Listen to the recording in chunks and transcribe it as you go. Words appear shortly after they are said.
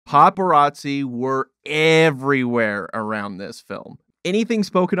Paparazzi were everywhere around this film. Anything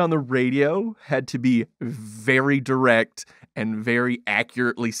spoken on the radio had to be very direct and very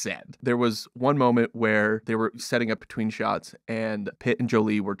accurately said. There was one moment where they were setting up between shots and Pitt and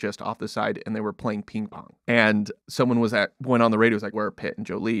Jolie were just off the side and they were playing ping pong. And someone went on the radio, was like, where are Pitt and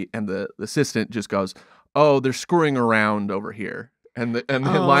Jolie? And the assistant just goes, oh, they're screwing around over here. And the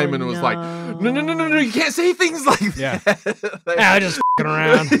lineman was like, no, you can't say things like that. Yeah, just f***ing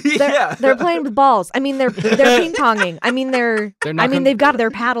around. They're playing with balls. I mean, they're ping ponging. I mean, they've got their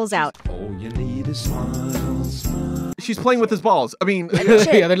paddles out. All you need is smile, smile. She's playing with his balls. I mean,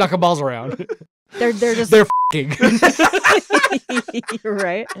 yeah, they're knocking balls around. They're f***ing. You're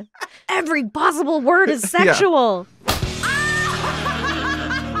right. Every possible word is sexual.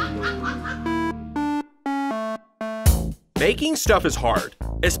 Making stuff is hard,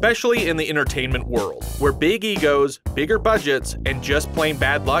 especially in the entertainment world, where big egos, bigger budgets, and just plain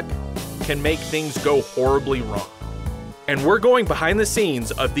bad luck can make things go horribly wrong. And we're going behind the scenes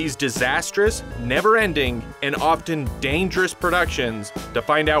of these disastrous, never-ending, and often dangerous productions to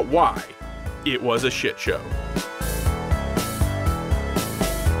find out why it was a shit show.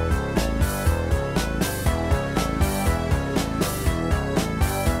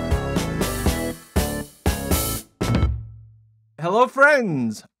 hello,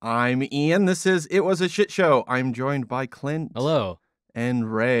 friends. I'm Ian. This is It Was a Shit Show. I'm joined by Clint. Hello. And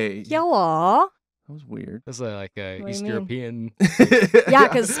Ray. Hello. That was weird. That's like a East European. Yeah,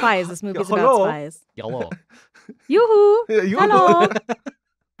 because spies. This movie's about spies. Hello. Yoo-hoo. Yoo-hoo. Hello.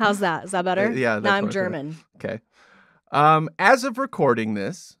 How's that? Is that better? Yeah. Now I'm German. Okay. As of recording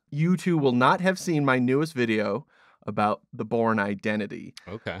this, you two will not have seen my newest video about the Bourne Identity.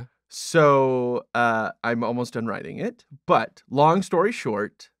 Okay. So I'm almost done writing it. But long story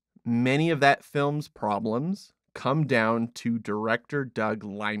short, many of that film's problems come down to director Doug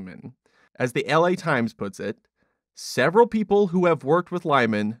Liman. As the LA Times puts it, several people who have worked with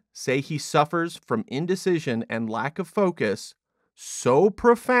Liman say he suffers from indecision and lack of focus so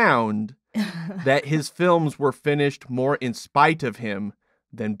profound that his films were finished more in spite of him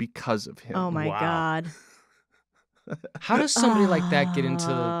than because of him. Oh my God. How does somebody like that get into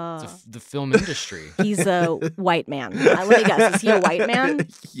the film industry? He's a white man. Let me guess. Is he a white man?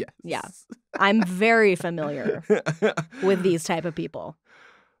 Yes. Yeah. I'm very familiar with these type of people.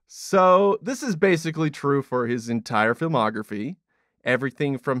 So this is basically true for his entire filmography.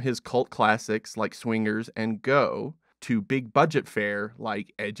 Everything from his cult classics like Swingers and Go to big budget fare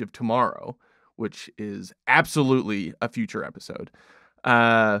like Edge of Tomorrow, which is absolutely a future episode.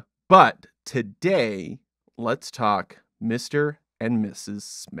 But today, let's talk Mr. and Mrs.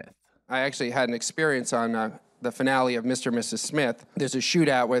 Smith. I actually had an experience on the finale of Mr. and Mrs. Smith. There's a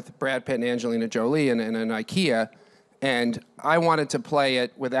shootout with Brad Pitt and Angelina Jolie in an IKEA, and I wanted to play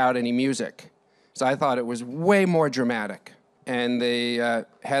it without any music. So I thought it was way more dramatic. And the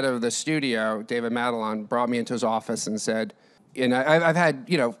head of the studio, David Madelon, brought me into his office and said, and I've had,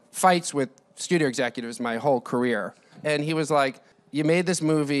 fights with studio executives my whole career. And he was like, you made this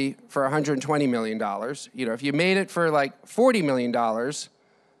movie for $120 million. If you made it for like $40 million,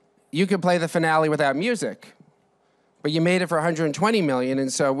 you could play the finale without music. But you made it for $120 million,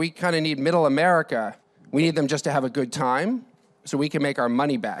 and so we kind of need middle America. We need them just to have a good time so we can make our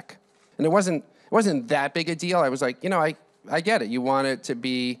money back. And it wasn't that big a deal. I was like, I get it. You want it to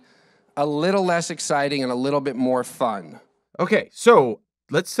be a little less exciting and a little bit more fun. Okay, so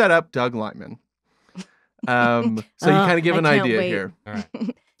let's set up Doug Liman. So you kind of give an idea here. All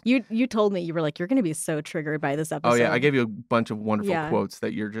right. You told me, you were like, you're going to be so triggered by this episode. Oh, yeah. I gave you a bunch of wonderful quotes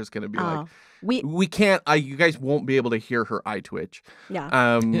that you're just going to be like, we can't, you guys won't be able to hear her eye twitch.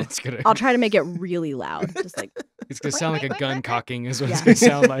 Yeah. It's gonna... I'll try to make it really loud. Just like. It's going to sound like a gun cocking is what it's going to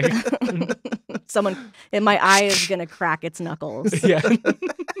sound like. Someone, and my eye is going to crack its knuckles. Yeah.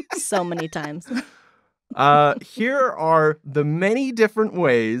 So many times. Here are the many different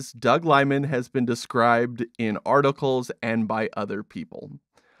ways Doug Liman has been described in articles and by other people.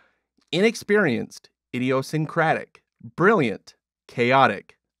 Inexperienced, idiosyncratic, brilliant,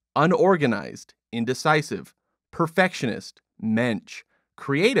 chaotic, unorganized, indecisive, perfectionist, mensch,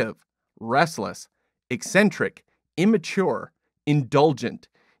 creative, restless, eccentric, immature, indulgent,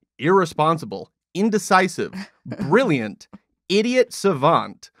 irresponsible, indecisive, brilliant, idiot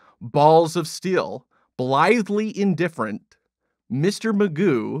savant, balls of steel, blithely indifferent, Mr.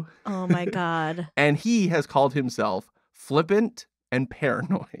 Magoo. Oh my God. And he has called himself flippant and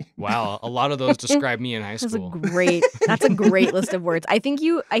paranoid. Wow, a lot of those describe me in high school. That's a great list of words. I think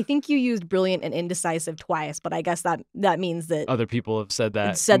you used brilliant and indecisive twice, but I guess that means that other people have said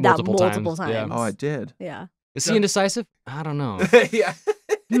that multiple times. times. Yeah. Oh, I did. Yeah. Is he indecisive? I don't know. Yeah.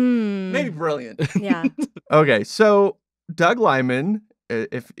 Maybe brilliant. Yeah. Okay, so Doug Liman,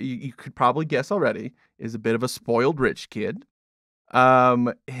 if you could probably guess already, is a bit of a spoiled rich kid.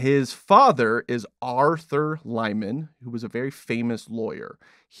 His father is Arthur Liman, who was a very famous lawyer.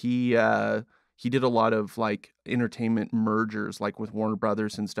 He did a lot of like entertainment mergers, like with Warner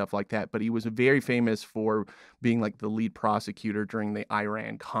Brothers and stuff like that. But he was very famous for being like the lead prosecutor during the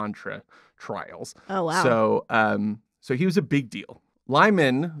Iran-Contra trials. Oh, wow. So he was a big deal.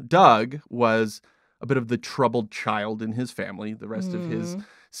 Liman, Doug, was a bit of the troubled child in his family. The rest of his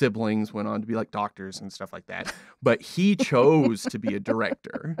siblings went on to be like doctors and stuff like that. But he chose to be a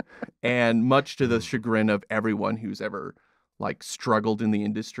director. And much to the chagrin of everyone who's ever like struggled in the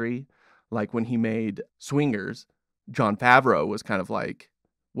industry, like when he made Swingers, Jon Favreau was kind of like,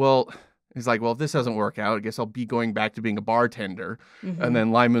 well, he's like, well, if this doesn't work out, I guess I'll be going back to being a bartender. And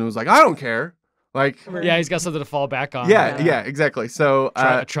then Liman was like, I don't care. Like, Yeah, he's got something to fall back on. yeah, exactly. So,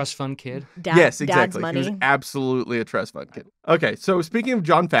 A trust fund kid. yes, Dad's exactly. money. He was absolutely a trust fund kid. Okay, so speaking of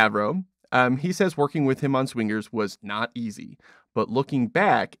Jon Favreau, he says working with him on Swingers was not easy, but looking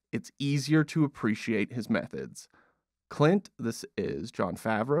back, it's easier to appreciate his methods. Clint, this is Jon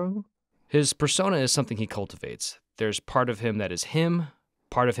Favreau. His persona is something he cultivates. There's part of him that is him,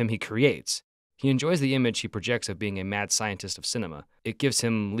 part of him he creates. He enjoys the image he projects of being a mad scientist of cinema. It gives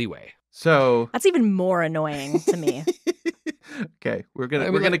him leeway. So, That's even more annoying to me. okay, we're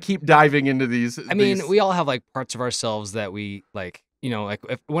gonna keep diving into these. I mean, we all have like parts of ourselves that we like, like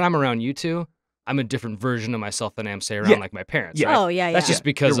when I'm around you two, I'm a different version of myself than I am, say, around like my parents. Yeah. Right? Oh, yeah, That's yeah. just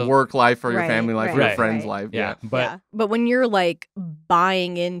because your of work life or your Right, family life right, or your right, friend's right. life. Yeah, but But when you're like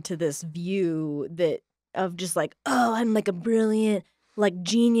buying into this view that of just like, oh, I'm like a brilliant like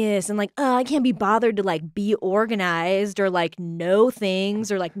genius and like, oh, I can't be bothered to like be organized or like know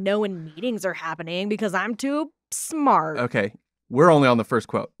things or like know when meetings are happening because I'm too smart. Okay, we're only on the first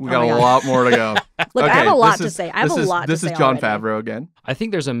quote. We got my a God. lot more to go. Look, I Okay, have a lot this to is- say. I have this a is- lot to say This is Jon already. Favreau again. I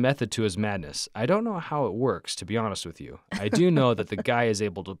think there's a method to his madness. I don't know how it works, to be honest with you. I do know that the guy is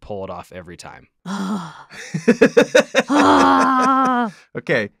able to pull it off every time. Ah.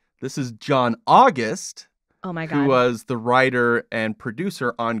 Okay, this is John August, Oh my who God. was the writer and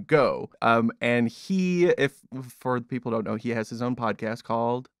producer on Go. And he, if for the people who don't know, he has his own podcast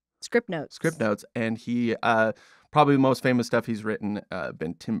called Script notes. Script Notes, and he probably the most famous stuff he's written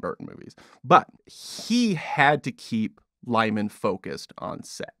been Tim Burton movies. But he had to keep Liman focused on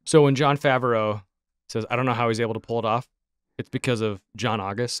set. So when Jon Favreau says, I don't know how he's able to pull it off, it's because of John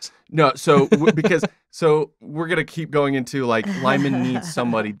August. No, so so we're gonna keep going into like Liman needs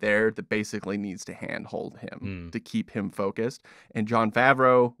somebody there that basically needs to handhold him to keep him focused. And Jon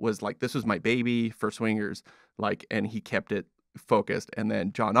Favreau was like, "This was my baby for Swingers," like, and he kept it focused. And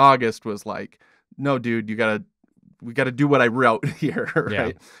then John August was like, "No, dude, we gotta do what I wrote here." Right?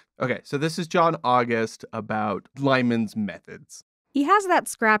 Yeah. Okay, so this is John August about Liman's methods. He has that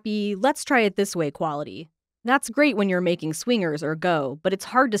scrappy, let's try it this way quality. That's great when you're making Swingers or Go, but it's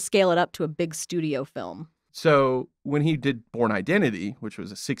hard to scale it up to a big studio film. So when he did Born Identity, which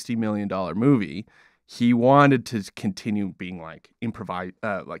was a $60 million movie, he wanted to continue being like improvise,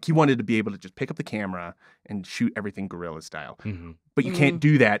 like he wanted to be able to just pick up the camera and shoot everything guerrilla style. But you can't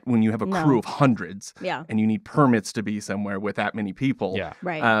do that when you have a crew No. of hundreds Yeah. and you need permits to be somewhere with that many people. Yeah.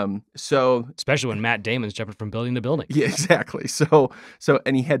 Right. So Especially when Matt Damon's jumping from building to building. yeah, exactly. So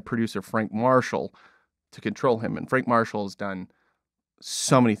and he had producer Frank Marshall to control him, and Frank Marshall has done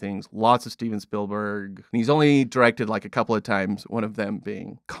so many things, lots of Steven Spielberg. And he's only directed like a couple of times, one of them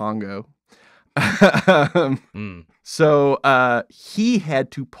being Congo. So he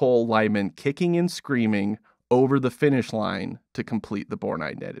had to pull Liman kicking and screaming over the finish line to complete the Born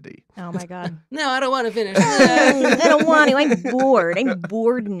Identity. Oh my God. No, I don't want to finish. I don't want to. I'm bored. I'm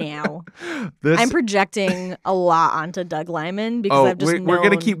bored now. I'm projecting a lot onto Doug Liman because I've just we're gonna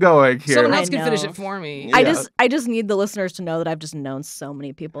known- keep going here. Someone I else can finish know. it for me. Yeah. I just need the listeners to know that I've just known so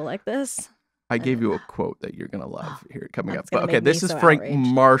many people like this. I gave you a quote that you're gonna love here coming up. That's But gonna okay, make me this is so Frank outraged.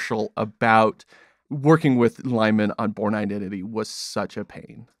 Marshall about working with Liman on Born Identity was such a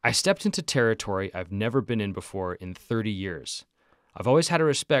pain. I stepped into territory I've never been in before in 30 years. I've always had a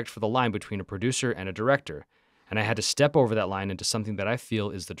respect for the line between a producer and a director, and I had to step over that line into something that I feel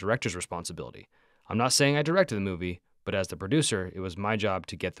is the director's responsibility. I'm not saying I directed the movie, but as the producer, it was my job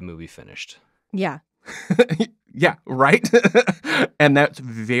to get the movie finished. Yeah. Yeah, right? And that's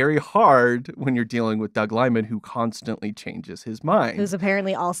very hard when you're dealing with Doug Liman, who constantly changes his mind. Who's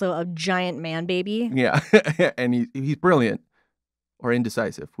apparently also a giant man baby. Yeah, and he's brilliant. or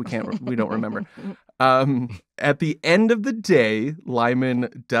indecisive. We don't remember. At the end of the day,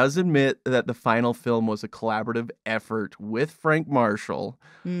 Liman does admit that the final film was a collaborative effort with Frank Marshall,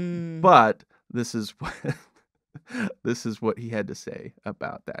 but this is what he had to say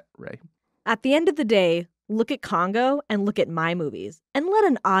about that, Ray. At the end of the day, look at Congo and look at my movies and let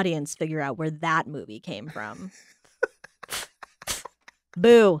an audience figure out where that movie came from.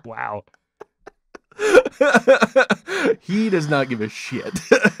 Boo. Wow. He does not give a shit.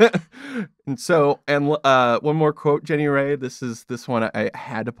 And one more quote, Jenny Ray. This one I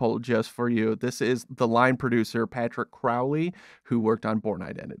had to pull just for you. This is the line producer, Patrick Crowley, who worked on Bourne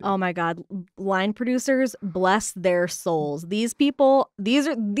Identity. Oh my God. Line producers, bless their souls. These people, these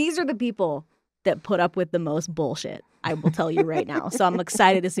are the people that put up with the most bullshit, I will tell you right now. So I'm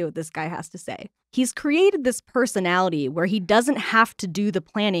excited to see what this guy has to say. He's created this personality where he doesn't have to do the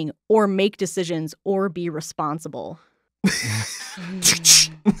planning or make decisions or be responsible.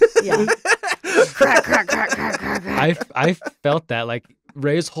 Yeah. Crack, crack, crack, crack, crack, crack. I felt that, like,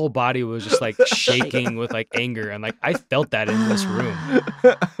 Ray's whole body was just like shaking with like anger, and like I felt that in this room.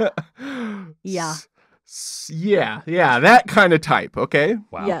 Yeah. Yeah, that kind of type, okay?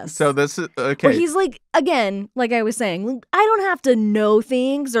 Wow. Yes. So this is, okay. Well, he's like, again, like I was saying, I don't have to know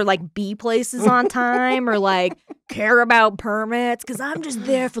things or like be places on time or like care about permits because I'm just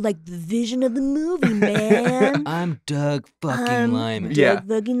there for like the vision of the movie, man. I'm Doug fucking Liman. Doug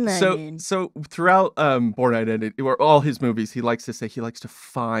fucking Liman. So throughout Bourne Identity, or all his movies, he likes to say he likes to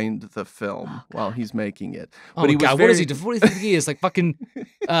find the film while he's making it. Oh my God, what does he do? What do you think he is? Like fucking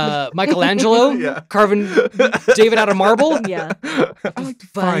Michelangelo carving David out of marble? Yeah. I like to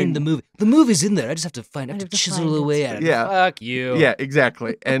find the movie. The movie's in there. I just have to find it. I have to chisel away at it. Yeah. Fuck you. Yeah,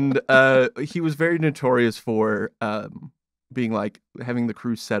 exactly. And he was very notorious for being like having the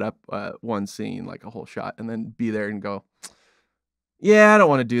crew set up one scene, like a whole shot, and then be there and go, yeah, I don't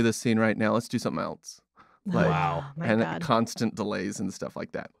want to do this scene right now. Let's do something else. Like, Wow. My and God. constant delays and stuff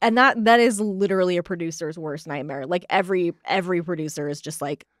like that. And that is literally a producer's worst nightmare. Like every producer is just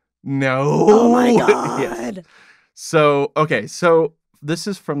like, No. oh my Yes. God. So, okay, so this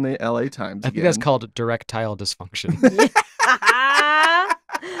is from the LA Times. I think that's called directile dysfunction.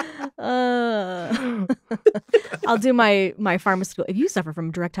 I'll do my pharmaceutical. If you suffer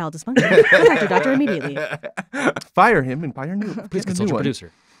from erectile dysfunction, contact your doctor immediately. Fire him and buy your new. Please consult your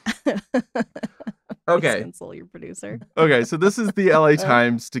producer. Okay. Please consult your producer. Okay, so this is the LA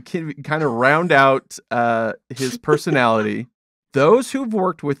Times to kind of round out his personality. Those who've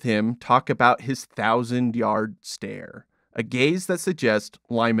worked with him talk about his 1,000-yard stare, a gaze that suggests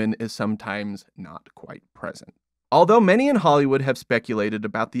Liman is sometimes not quite present. Although many in Hollywood have speculated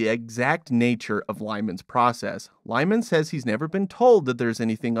about the exact nature of Liman's process, Liman says he's never been told that there's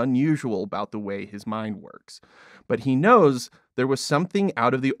anything unusual about the way his mind works. But he knows there was something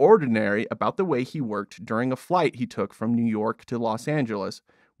out of the ordinary about the way he worked during a flight he took from New York to Los Angeles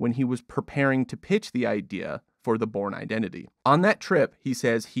when he was preparing to pitch the idea for the Bourne Identity. On that trip, he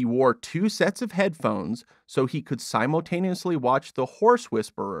says he wore 2 sets of headphones so he could simultaneously watch The Horse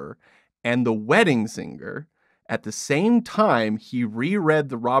Whisperer and The Wedding Singer. At the same time, he reread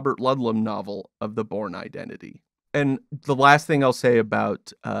the Robert Ludlum novel of the Bourne Identity. And the last thing I'll say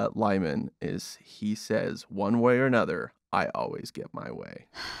about Liman is he says, one way or another, I always get my way.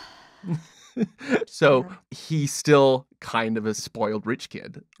 So he's still kind of a spoiled rich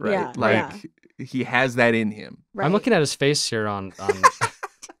kid, right? Yeah, like he has that in him. Right. I'm looking at his face here on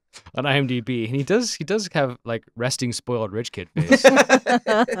on IMDb, and he does have like resting spoiled rich kid face.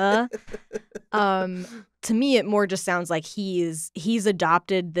 To me, it more just sounds like he's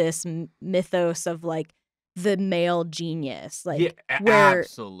adopted this mythos of like the male genius, like Yeah, where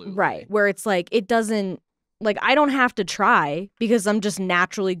absolutely. right, where it's like it doesn't like I don't have to try because I'm just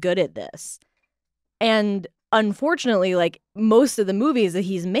naturally good at this. And unfortunately, like most of the movies that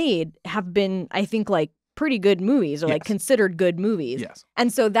he's made have been, I think, like pretty good movies or like considered good movies. Yes.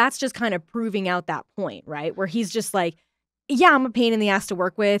 And so that's just kind of proving out that point, right? Where he's just like, yeah, I'm a pain in the ass to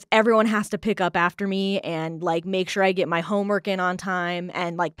work with. Everyone has to pick up after me and like make sure I get my homework in on time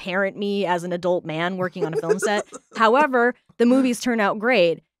and like parent me as an adult man working on a film set. However, the movies turn out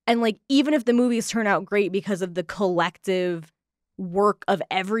great. And like even if the movies turn out great because of the collective work of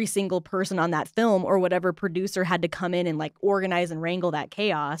every single person on that film or whatever producer had to come in and like organize and wrangle that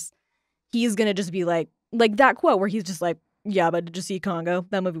chaos, he's gonna just be like that quote where he's just like, yeah, but did you see Congo?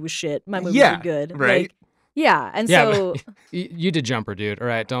 That movie was shit. My movie was good. Right. Like, yeah. And Yeah, so you did Jumper, dude. All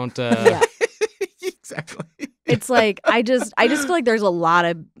right, don't. yeah. Exactly. It's like I just feel like there's a lot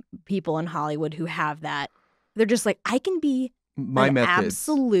of people in Hollywood who have that. They're just like, I can be my an methods.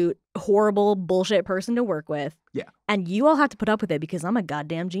 absolute horrible bullshit person to work with. Yeah. And you all have to put up with it because I'm a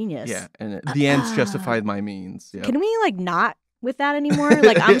goddamn genius. Yeah, and the ends justified my means. Yeah. Can we like not with that anymore?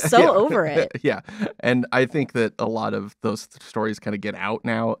 Like I'm so Yeah. over it. Yeah, and I think that a lot of those stories kind of get out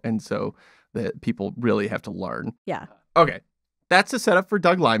now, and so that people really have to learn. Yeah. Okay, that's the setup for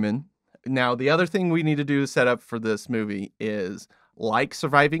Doug Liman. Now, the other thing we need to do to set up for this movie is, like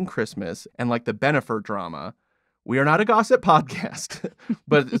Surviving Christmas and like the Bennifer drama, we are not a gossip podcast,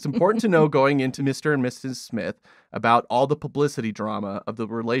 but it's important to know going into Mr. and Mrs. Smith about all the publicity drama of the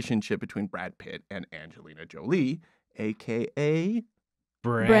relationship between Brad Pitt and Angelina Jolie, a.k.a.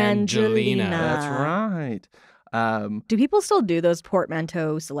 Brangelina. That's right. Do people still do those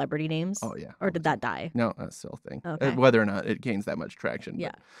portmanteau celebrity names? Oh, yeah. Or did that die? No, that's still a thing. Okay. Whether or not it gains that much traction.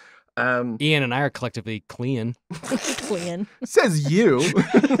 Yeah. But, Ian and I are collectively clean. Clean. says you.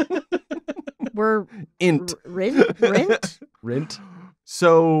 We're Int. rent? Rent.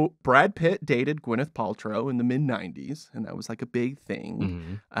 So Brad Pitt dated Gwyneth Paltrow in the mid-90s, and that was like a big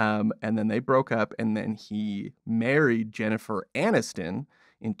thing. Mhm. And then they broke up, and then he married Jennifer Aniston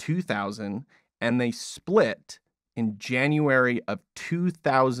in 2000, and they split in January of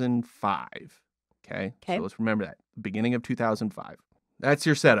 2005. Okay? Okay. So let's remember that. Beginning of 2005. That's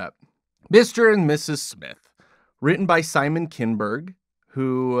your setup. Mr. and Mrs. Smith, written by Simon Kinberg,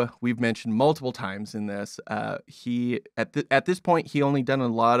 who we've mentioned multiple times in this. He at this point he only done a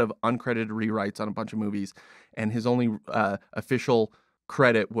lot of uncredited rewrites on a bunch of movies, and his only official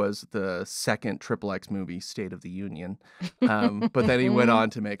credit was the second XXX movie, State of the Union. But then he went on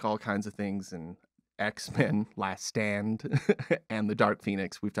to make all kinds of things in X-Men, Last Stand, and The Dark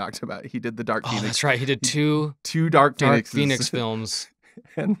Phoenix. We've talked about. He did the Dark Oh, Phoenix. that's right. He did two Dark Dark Phoenixes. Phoenix films.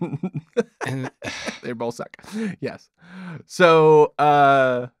 and And they both suck. Yes. So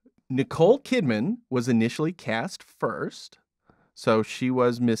Nicole Kidman was initially cast first. So she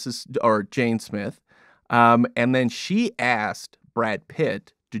was Jane Smith. And then she asked Brad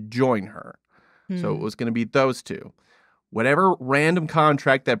Pitt to join her. So it was going to be those two. Whatever random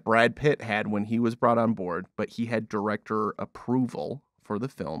contract that Brad Pitt had when he was brought on board, but he had director approval for the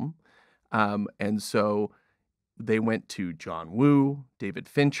film. And so they went to John Woo, David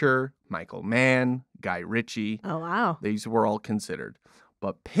Fincher, Michael Mann, Guy Ritchie. Oh, wow. These were all considered.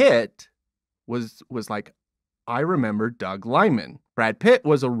 But Pitt was like, I remember Doug Liman. Brad Pitt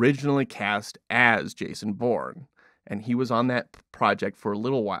was originally cast as Jason Bourne, and he was on that project for a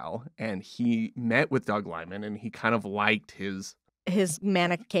little while, and he met with Doug Liman, and he kind of liked his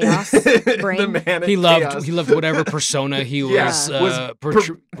manic chaos brain. the manic he chaos. loved whatever persona he Yeah, was,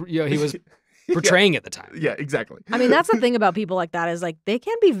 he was portraying at the time. Yeah, exactly. I mean, that's the thing about people like that is like they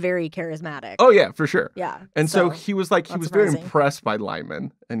can be very charismatic. Oh yeah, for sure. Yeah. And so he was like, he not was very surprising. impressed by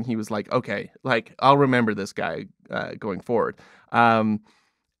Lyman, and he was like, okay, like I'll remember this guy going forward.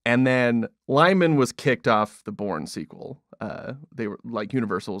 And then Lyman was kicked off the Bourne sequel. They were like,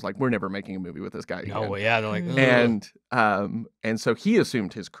 Universal was like, we're never making a movie with this guy again. Oh yeah, they're like, And so he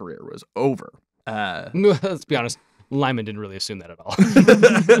assumed his career was over. let's be honest, Lyman didn't really assume that at all.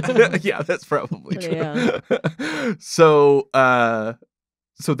 Yeah, that's probably true. Yeah. So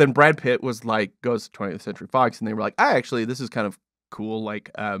then Brad Pitt was like, goes to 20th Century Fox, and they were like, this is kind of cool.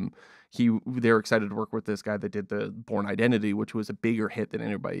 Like, they were excited to work with this guy that did the Bourne Identity, which was a bigger hit than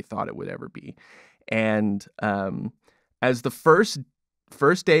anybody thought it would ever be. And as the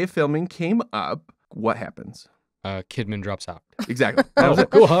first day of filming came up, what happens? Kidman drops out. Exactly. That was it.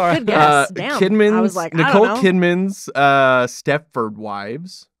 Cool. All right. Good guess. Damn. Kidman's, I was like, Nicole I don't know. Kidman's Stepford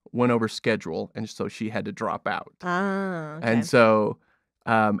Wives went over schedule, and so she had to drop out. Ah, okay. And so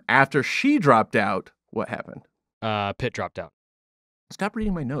after she dropped out, what happened? Pitt dropped out. Stop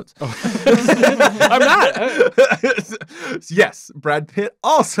reading my notes. I'm not. Yes, Brad Pitt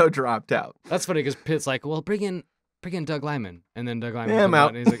also dropped out. That's funny because Pitt's like, well, bring in Doug Liman, and then Doug Liman Yeah, comes I'm out.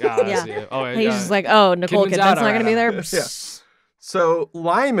 out, and he's like, Yeah. see ya. Oh, And he's just like, oh, Nicole Kidman's Kidman's out, not going to be there. Yeah. So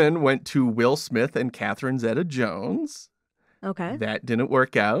Lyman went to Will Smith and Catherine Zeta-Jones. Okay. That didn't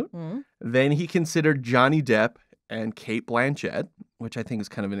work out. Mm. Then he considered Johnny Depp and Cate Blanchett, which I think is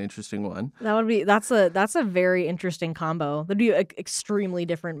kind of an interesting one. That's a very interesting combo. That'd be an extremely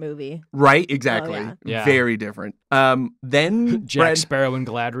different movie. Right? Exactly. yeah. Yeah. Very different. Then Jack Sparrow and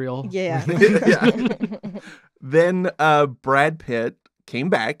Galadriel. Yeah. Yeah. Then Brad Pitt came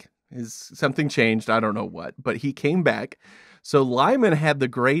back. Something changed. I don't know what, but he came back. So Lyman had the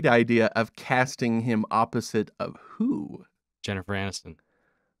great idea of casting him opposite of who? Jennifer Aniston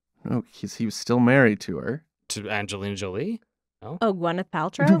No, he was still married to her. to Angelina Jolie. Oh, Gwyneth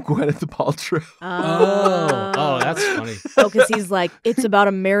Paltrow? Gwyneth Paltrow. Oh, that's funny. Oh, because he's like, it's about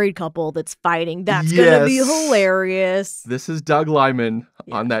a married couple that's fighting. That's going to be Yes. hilarious. This is Doug Liman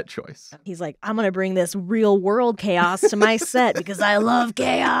Yeah. on that choice. He's like, I'm going to bring this real world chaos to my set because I love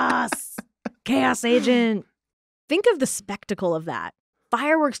chaos. Chaos agent. Think of the spectacle of that.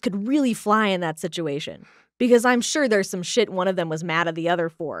 Fireworks could really fly in that situation because I'm sure there's some shit one of them was mad at the other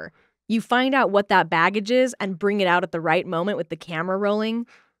for. You find out what that baggage is and bring it out at the right moment with the camera rolling.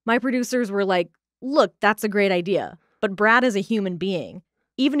 My producers were like, look, that's a great idea. But Brad is a human being.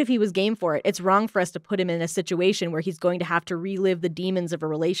 Even if he was game for it, it's wrong for us to put him in a situation where he's going to have to relive the demons of a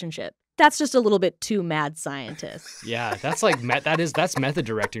relationship. That's just a little bit too mad scientist. Yeah, that's like that's method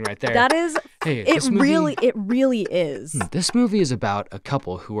directing right there. That is, Hey, it this movie, really is. This movie is about a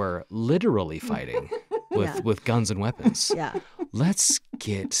couple who are literally fighting with guns and weapons. Yeah. Let's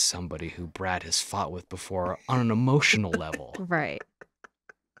get somebody who Brad has fought with before on an emotional level. Right.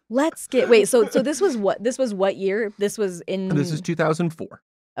 Let's get, wait, so this was what year? This was in. This is 2004.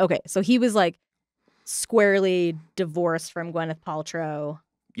 Okay, so he was like squarely divorced from Gwyneth Paltrow.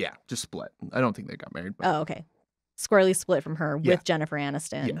 Yeah, just split. I don't think they got married. But Oh, okay. Squarely split from her Yeah. with Jennifer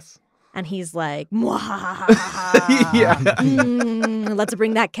Aniston. yes. And he's like, "Mwahahaha. Yeah. Let's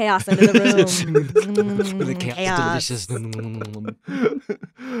bring that chaos into the room. The chaos is delicious.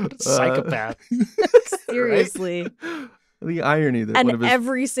 Uh, Psychopath. Seriously. The irony that one And of his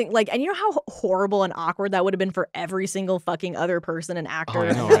every single, like, and you know how horrible and awkward that would have been for every single fucking other person and actor Oh, I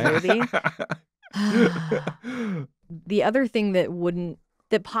in know, that right? movie. The other thing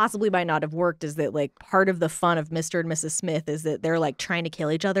that possibly might not have worked is that, like, part of the fun of Mr. and Mrs. Smith is that they're like trying to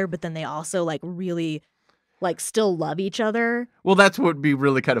kill each other, but then they also like really like still love each other. Well, that's what would be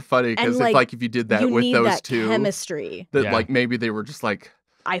really kind of funny because And, if you did that you with need those that two, chemistry. that Yeah. like maybe they were just like,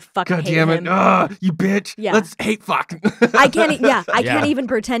 I fucking God hate damn it, him. you bitch, Yeah. let's hate fuck. I can't. I Yeah. can't even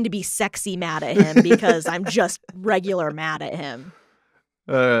pretend to be sexy mad at him because I'm just regular mad at him.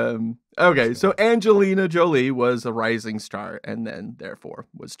 Okay, so Angelina Jolie was a rising star and then therefore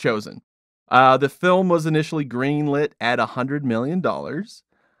was chosen. The film was initially greenlit at $100 million,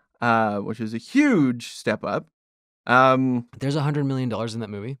 which is a huge step up. There's $100 million in that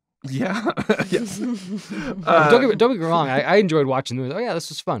movie. Yeah. Yes. Don't get me wrong. I enjoyed watching the movie. Oh yeah, this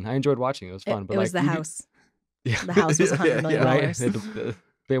was fun. I enjoyed watching it. It was fun. It was the you- house. Yeah. The house was $100 million.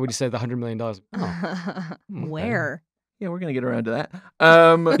 Right. When you said the $100 million, okay. Where? Yeah, we're gonna get around to that.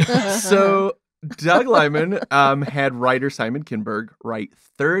 So Doug Liman had writer Simon Kinberg write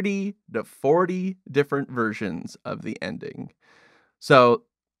 30 to 40 different versions of the ending. So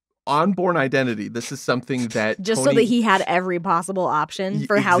on Born Identity, this is something that Just Tony, so that he had every possible option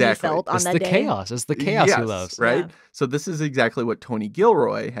for how he Exactly. felt on It's that the day. chaos. It's the chaos he Yes, loves. right? Yeah. So this is exactly what Tony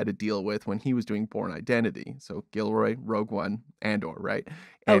Gilroy had to deal with when he was doing Born Identity. So Gilroy, Rogue One, Andor, right?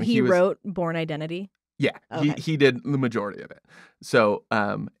 Oh, And he was- wrote Born Identity. Yeah, Okay. he did the majority of it. So,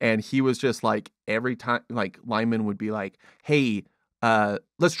 and he was just like every time, like Lyman would be like, "Hey,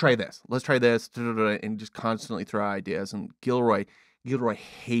 let's try this, and just constantly throw ideas. And Gilroy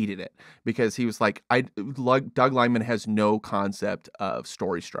hated it because he was like, Doug Liman has no concept of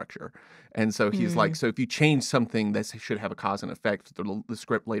story structure, and so he's like, so if you change something, that should have a cause and effect to the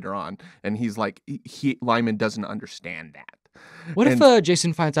script later on, and he's like, Liman doesn't understand that. What And- if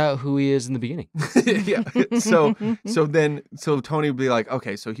Jason finds out who he is in the beginning? Yeah. So Tony would be like,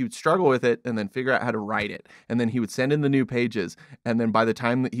 okay, so he would struggle with it and then figure out how to write it. And then he would send in the new pages. And then by the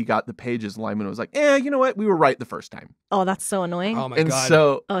time that he got the pages, Lyman was like, you know what? We were right the first time. Oh, that's so annoying. Oh my And god.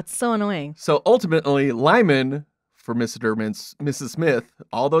 so it's so annoying. ultimately, Lyman, for Mr. Mrs. Smith,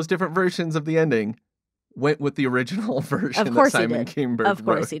 all those different versions of the ending, went with the original version Of course that he Simon did. Kinberg Of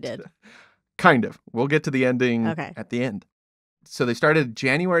course wrote. he did. Kind of. We'll get to the ending Okay. at the end. So they started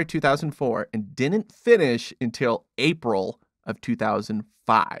January 2004 and didn't finish until April of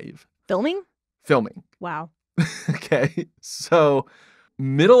 2005 filming. Wow. Okay. So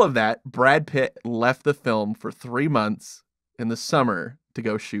middle of that, Brad Pitt left the film for 3 months in the summer to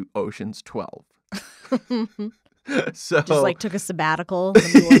go shoot Ocean's 12. So Just like took a sabbatical in the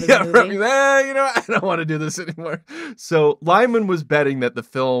middle of his yeah, movie. right. You know, I don't want to do this anymore. So Lyman was betting that the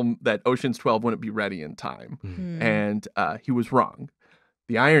film, that Ocean's 12 wouldn't be ready in time. Hmm. And he was wrong.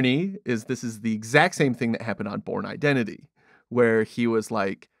 The irony is this is the exact same thing that happened on Born Identity, where he was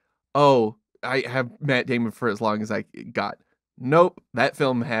like, oh, I have Matt Damon for as long as I got. Nope, that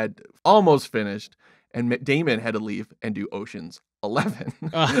film had almost finished, and Matt Damon had to leave and do Ocean's 11.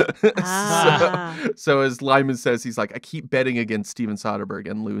 Ah. So as Lyman says, he's like, I keep betting against Steven Soderbergh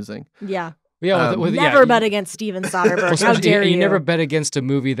and losing. Yeah. Yeah, Um, with, Never yeah, bet against Steven Soderbergh. How especially- dare you? You never bet against a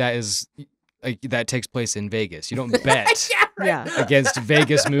movie that is that takes place in Vegas. You don't bet Yeah. against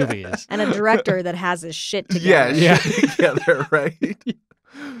Vegas movies. And a director that has his shit together. Yeah, together, right?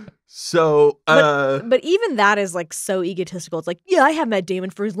 So, But even that is like so egotistical. It's like, yeah, I have Matt Damon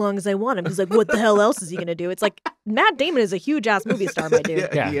for as long as I want him. He's like, what the hell else is he gonna do? It's like Matt Damon is a huge ass movie star, my dude.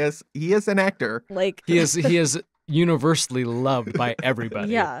 Yeah. he is an actor. Like He is universally loved by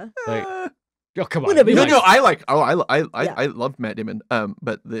everybody. yeah. Like, oh come on. Whatever, Be you No, like- I love Matt Damon.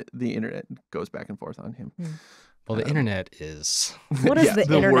 But the internet goes back and forth on him. Well, the internet is. What does the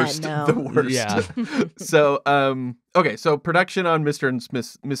internet worst, know? The worst. Yeah. So, okay, so production on Mr. and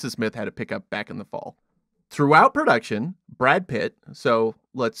Mrs. Smith had to pick up back in the fall. Throughout production, Brad Pitt, so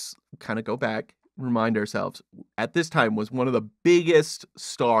let's kind of go back, remind ourselves, at this time was one of the biggest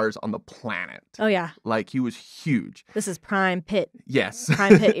stars on the planet. Oh yeah. Like, he was huge. This is prime Pitt. Yes.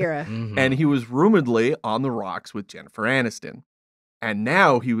 Prime Pitt era. Mhm. And he was rumoredly on the rocks with Jennifer Aniston. And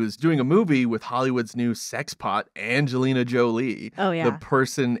now he was doing a movie with Hollywood's new sex pot, Angelina Jolie. Oh yeah. The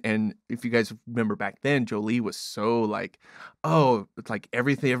person, and if you guys remember back then, Jolie was so like, oh, it's like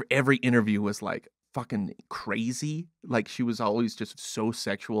everything, every interview was like fucking crazy. Like, she was always just so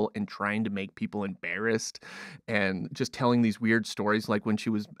sexual and trying to make people embarrassed and just telling these weird stories, like when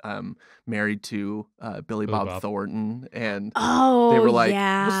she was married to Billy Bob Thornton, and Oh, they were like,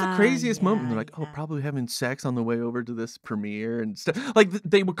 yeah. "What's the craziest moment?" And they're yeah, like, "Oh, yeah. probably having sex on the way over to this premiere and stuff." Like,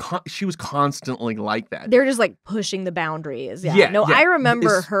 they were, she was constantly like that. They're just like pushing the boundaries. Yeah. Yeah, No, yeah. I remember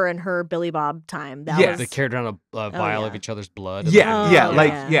It's- her and her Billy Bob time. That Yeah. was They carried around a vial of yeah. each other's blood. Yeah, Oh, yeah,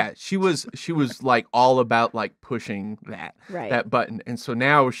 yeah. like she was like all about like pushing right. that button, and so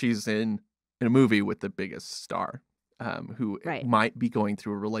now she's in a movie with the biggest star, who Right. might be going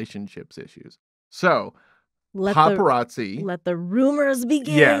through relationships issues. So let paparazzi, the rumors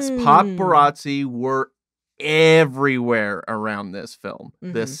begin. yes, paparazzi were everywhere around this film,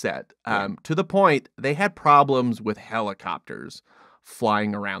 this set, to the point they had problems with helicopters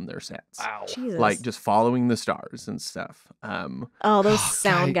flying around their sets. Wow. Jesus. Like just following the stars and stuff. Oh, those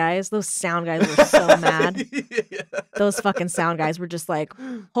sound guys. Those sound guys were so mad. Those fucking sound guys were just like,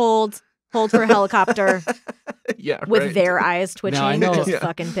 hold for a helicopter Yeah, with right. their eyes twitching, I know- just Yeah.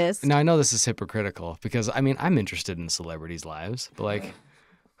 fucking pissed. Now I know this is hypocritical because I mean I'm interested in celebrities' lives, but like,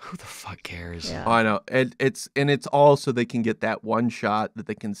 who the fuck cares? Yeah. Oh, I know. It's all so they can get that one shot that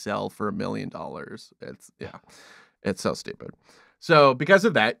they can sell for $1 million. It's so stupid. So because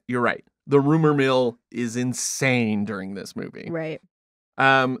of that, you're right. The rumor mill is insane during this movie. Right.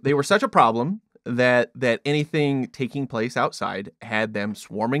 They were such a problem that anything taking place outside had them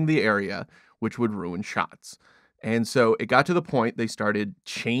swarming the area, which would ruin shots. And so it got to the point they started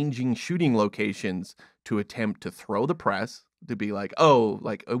changing shooting locations to attempt to throw the press, to be like, oh,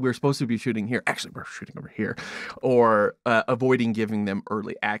 like we're supposed to be shooting here. Actually, we're shooting over here, or avoiding giving them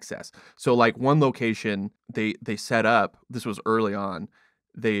early access. So like one location they set up, this was early on,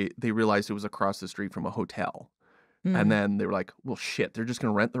 they realized it was across the street from a hotel. Mm. And then they were like, well, shit, they're just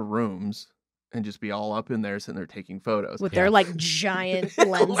going to rent the rooms and just be all up in there sitting there taking photos. With Yeah. their like giant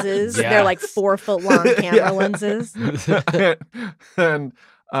lenses. Yeah. They're like 4 foot long camera Yeah. lenses. and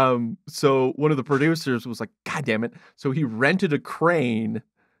so one of the producers was like, God damn it. So he rented a crane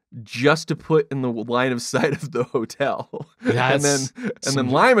just to put in the line of sight of the hotel. And then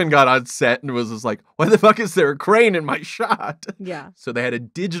Liman got on set and was just like, why the fuck is there a crane in my shot? Yeah. So they had to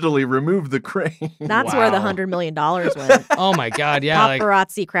digitally remove the crane. That's where the Wow. $100 million went. Oh my god, yeah. Like,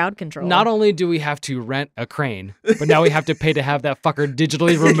 Paparazzi crowd control. not only do we have to rent a crane, but now we have to pay to have that fucker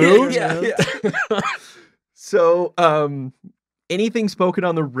digitally removed. Yeah. So anything spoken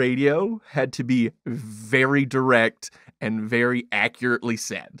on the radio had to be very direct and very accurately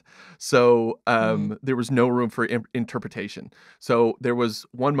said. So there was no room for interpretation. So there was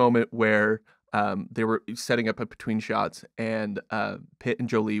one moment where they were setting up a between shots, and Pitt and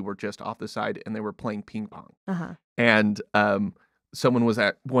Jolie were just off the side, and they were playing ping pong. Uh-huh. And someone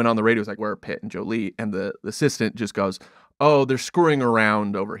went on the radio, was like, where are Pitt and Jolie? And the assistant just goes, oh, they're screwing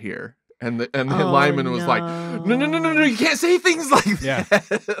around over here. And then Lyman was like, no, you can't say things like Yeah.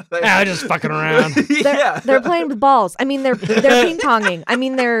 that. Like, Yeah, just fucking around. They're playing with balls. I mean, they're ping ponging. I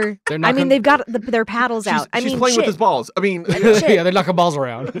mean, they've got their paddles out. I she's mean, playing shit. with his balls. I mean, Shit. Yeah, they're knocking balls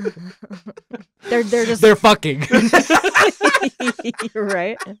around. They're just They're fucking.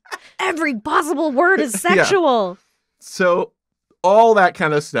 right. Every possible word is sexual. so all that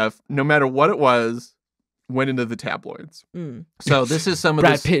kind of stuff, no matter what it was, went into the tabloids. Mm. So this is some of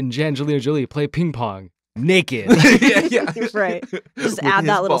Brad this. Pitt and Angelina Jolie play ping pong. naked. yeah. Right. Just With add his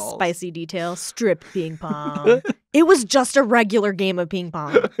that little balls. spicy detail. Strip ping pong. It was just a regular game of ping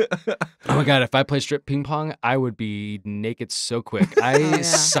pong. Oh my god, if I play strip ping pong, I would be naked so quick. I yeah.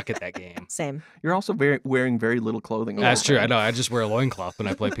 suck at that game. Same. You're also wearing very little clothing. all That's the true. I time. know. I just wear a loincloth when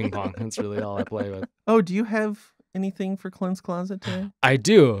I play ping pong. That's really all I play with. Oh, do you have anything for Clint's Closet today? I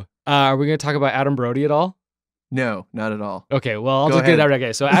do. Are we going to talk about Adam Brody at all? No, not at all. Okay, well, I'll Go just get it ahead. out.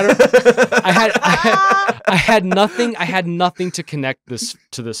 Okay, so Adam, I had nothing to connect this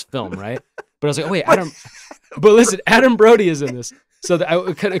to this film, right? But I was like, oh wait, Adam. But listen, Adam Brody is in this, so that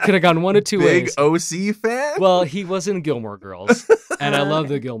I could have gone one of two Big ways. OC fan? Well, he was in Gilmore Girls, and I love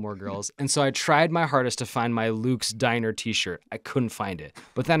the Gilmore Girls, and so I tried my hardest to find my Luke's Diner T-shirt. I couldn't find it,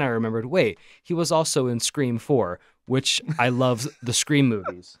 but then I remembered, wait, he was also in Scream 4, which I love the Scream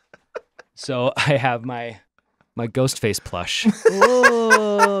movies. So I have my Ghostface plush.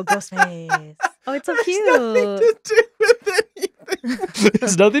 Ooh, Ghostface. Oh, it's so cute.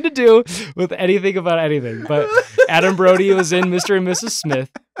 There's nothing to do with anything about anything. But Adam Brody was in Mr. and Mrs. Smith.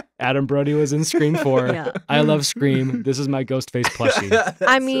 Adam Brody was in Scream 4. Yeah. I love Scream. This is my Ghostface plushie.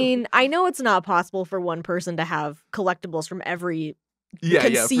 I mean, I know it's not possible for one person to have collectibles from every yeah, for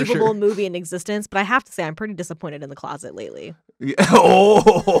conceivable sure. movie in existence, but I have to say I'm pretty disappointed in the closet lately. Yeah.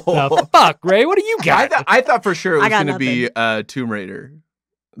 Oh, Now, fuck, Ray, what do you got? I thought for sure it I was got going to be Tomb Raider.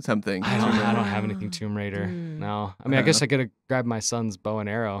 Something. I Tomb Raider. don't have anything Tomb Raider. Mm. No. I mean, I guess I could have grabbed my son's bow and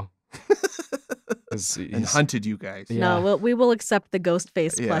arrow. 'Cause And he's- hunted you guys. Yeah. No, we will accept the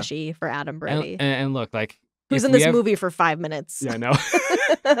Ghostface Yeah. plushie for Adam Brody, and look, like, who's if in we this ever- movie for 5 minutes. Yeah, I know.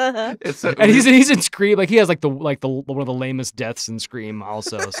 It's And he's in Scream. Like, he has like the one of the lamest deaths in Scream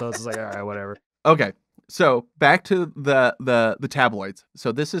also. So it's just like, all right, whatever. Okay, so back to the tabloids.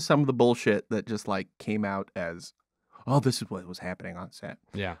 So this is some of the bullshit that just like came out as, oh, this is what was happening on set.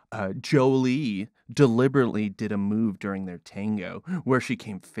 Yeah. Jolie deliberately did a move during their tango where she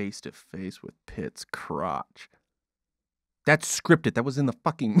came face to face with Pitt's crotch. That's scripted. That was in the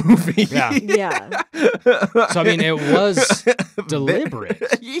fucking movie. Yeah. Yeah. So, I mean, it was deliberate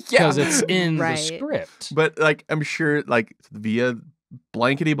because Yeah. it's in Right. the script. But like, I'm sure, like via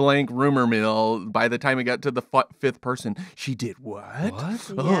blankety blank rumor mill, by the time it got to the fifth person, she did what?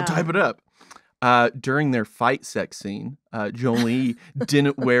 What? Oh, Yeah. type it up. During their fight sex scene, Jolie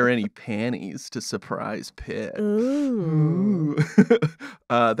didn't wear any panties to surprise Pitt. Ooh.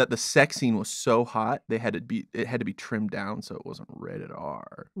 That the sex scene was so hot, it had to be trimmed down so it wasn't rated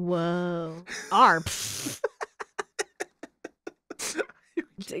R. Whoa. R.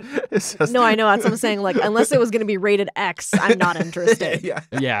 It's just- No, I know. That's what I'm saying. Like, unless it was going to be rated X, I'm not interested. yeah.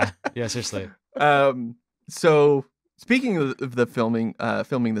 Yeah. Yeah, seriously. So speaking of the filming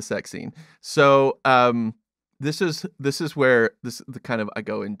the sex scene, so this is where the kind of I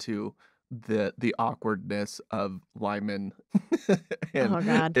go into the awkwardness of Liman. And Oh,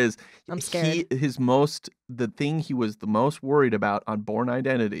 God. is I'm scared. The thing he was the most worried about on Born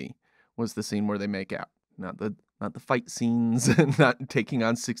Identity was the scene where they make out, not the fight scenes, not taking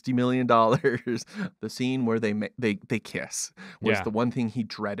on $60 million. The scene where they kiss was Yeah. the one thing he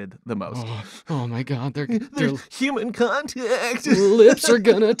dreaded the most. Oh my God. Their There's human contact. lips are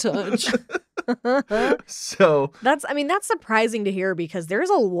gonna touch. So, That's surprising to hear because there's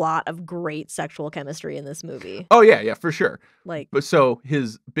a lot of great sexual chemistry in this movie. oh yeah, for sure. Like, But so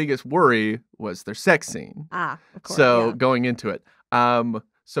his biggest worry was their sex scene. of course. So yeah. going into it,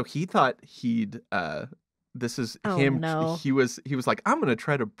 so he thought he'd this is Oh, him. no. He was like, I'm gonna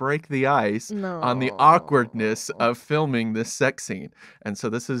try to break the ice No. on the awkwardness of filming this sex scene. And so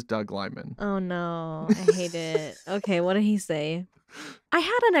this is Doug Liman. Oh no, I hate it. Okay, what did he say? I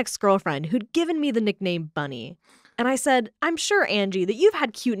had an ex-girlfriend who'd given me the nickname Bunny. And I said, I'm sure, Angie, that you've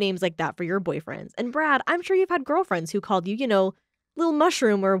had cute names like that for your boyfriends. And Brad, I'm sure you've had girlfriends who called you, Little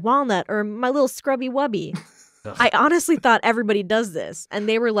Mushroom or Walnut or my little Scrubby Wubby. Ugh. I honestly thought everybody does this. And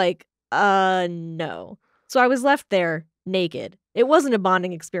they were like, no. So I was left there naked. It wasn't a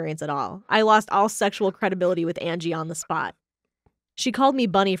bonding experience at all. I lost all sexual credibility with Angie on the spot. She called me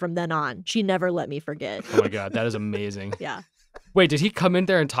Bunny from then on. She never let me forget. Oh my God. That is amazing. Yeah. Wait, did he come in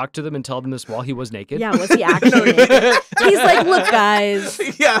there and talk to them and tell them this while he was naked? Yeah, was he actually naked? He's like, look, guys,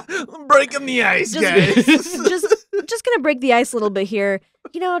 Yeah, breaking the ice, guys. just gonna break the ice a little bit here.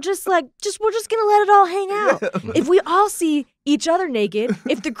 We're just gonna let it all hang out. If we all see each other naked,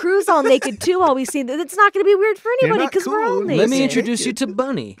 if the crew's all naked too while we see that, it's not gonna be weird for anybody not because we're all cool. naked. Let me introduce you to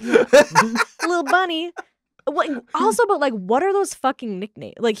Bunny. Little Bunny. What, also, but like, what are those fucking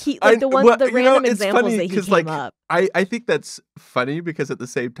nicknames? Like the random it's examples funny that he 'cause, came up. I think that's funny because at the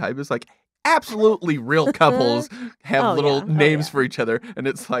same time it's like absolutely real couples have Oh, little yeah. Oh, names yeah. for each other, and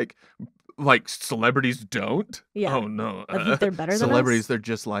it's like like celebrities don't? Yeah. Oh no. I think they're better than celebrities, us. they're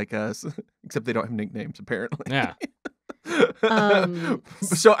just like us. Except they don't have nicknames, apparently. Yeah.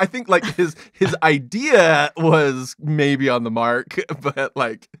 So I think like his idea was maybe on the mark, but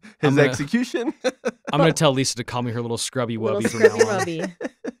like his execution. I'm gonna tell Lisa to call me her little scrubby Little wubby from scrubby now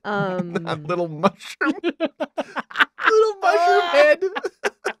on. wubby. That little mushroom. Little mushroom head.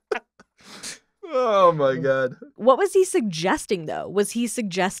 Oh my god. What was he suggesting though? Was he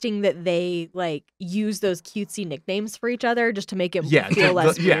suggesting that they like use those cutesy nicknames for each other just to make it feel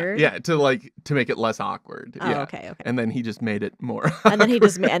less weird? Yeah, to make it less awkward. Oh, yeah. okay. And then he just made it more. And then they were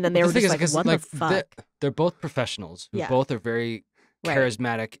The thing just is, like, 'cause, what like, the fuck? They're both professionals who Yeah. both are very Right.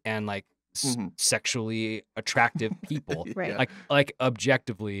 charismatic and like Mhm. sexually attractive people. Right. Yeah. Like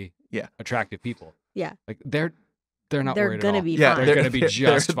objectively Yeah. attractive people. Yeah. Like they're not They're worried gonna at all. be Yeah, fine. They're gonna be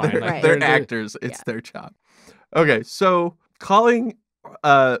just fine. They're, Like, they're they're- actors. It's their job. Okay, so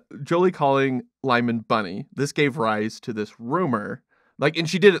Jolie calling Lyman Bunny, this gave rise to this rumor. Like, and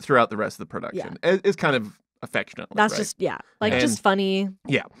she did it throughout the rest of the production. It's kind of affectionately. That's right? just And- just funny.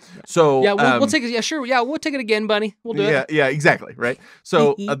 Yeah. So Yeah, we'll take it. Yeah, sure. Yeah, we'll take it again, Bunny. We'll do it. Yeah, exactly, right?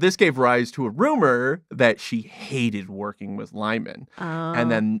 So this gave rise to a rumor that she hated working with Lyman.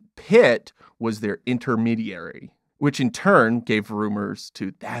 And then Pitt was their intermediary, which in turn gave rumors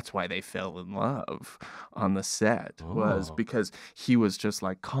to that's why they fell in love on the set, was Oh. because he was just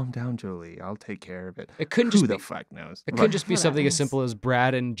like, calm down, Jolie, I'll take care of it. It couldn't Who just the be, fuck knows? it could just be What something as else? simple as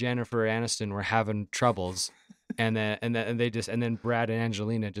Brad and Jennifer Aniston were having troubles, and then Brad and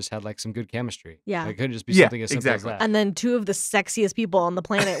Angelina just had like some good chemistry. Yeah. Like, it couldn't just be Yeah, something as simple exactly. as that. And then two of the sexiest people on the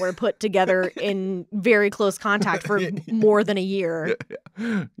planet were put together in very close contact for more than a year.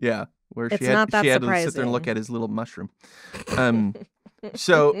 Yeah. Where It's she had, not that she had to sit there and look surprising. at his little mushroom.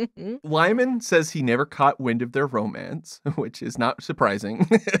 So Lyman says he never caught wind of their romance, which is not surprising.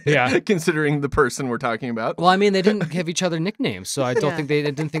 Yeah. Considering the person we're talking about. Well, I mean, they didn't give each other nicknames, so I don't Yeah. think they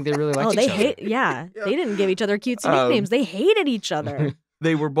didn't think they really liked Oh, each they other. hate. Yeah, they didn't give each other cutesy nicknames. They hated each other.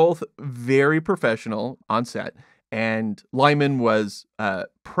 They were both very professional on set, and Lyman was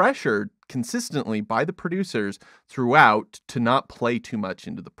pressured consistently by the producers throughout to not play too much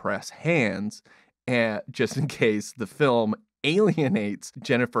into the press hands, just in case the film alienates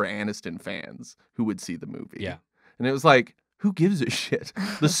Jennifer Aniston fans who would see the movie. Yeah. And it was like, who gives a shit?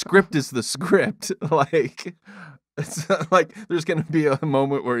 The script is the script. Like, it's not like there's going to be a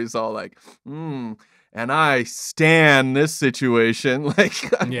moment where he's all like, and I stan this situation. Like,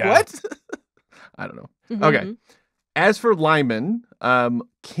 Yeah. what? I don't know. Okay. As for Lyman, Simon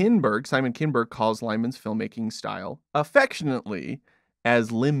Kinberg calls Lyman's filmmaking style affectionately as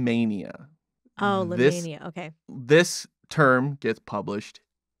Limania. Oh, This- Limania. Okay. This term gets published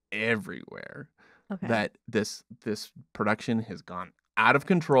everywhere. Okay. That this production has gone out of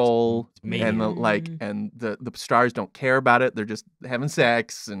control, mania. and the stars don't care about it. They're just having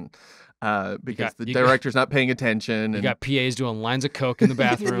sex, and because the you got- director's not paying attention. You and got PAs doing lines of coke in the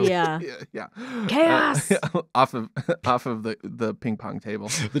bathroom. Yeah. yeah. Chaos. Off of the ping pong table.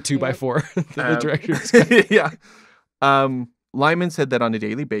 The 2x4. The director's Yeah. Lyman said that on a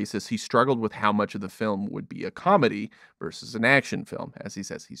daily basis, he struggled with how much of the film would be a comedy versus an action film. As he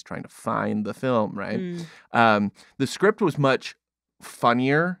says, he's trying to find the film, right? The script was much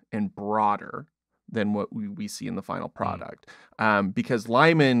funnier and broader than what we see in the final product. Because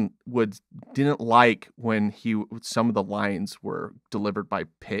Lyman didn't like when some of the lines were delivered by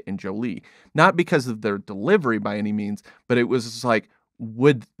Pitt and Jolie. Not because of their delivery by any means, but it was just like,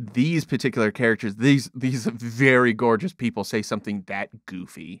 would these particular characters, these very gorgeous people, say something that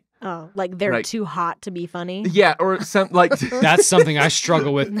goofy? Oh, like they're Right. too hot to be funny. Yeah, or some like That's something I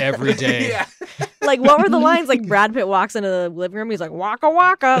struggle with every day. Yeah. Like, what were the lines? Like, Brad Pitt walks into the living room. He's like, waka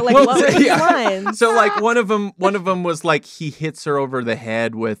waka. Like, Well, what were these yeah. lines? So like one of them was like he hits her over the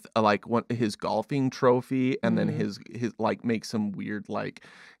head with his golfing trophy, and then his like makes some weird like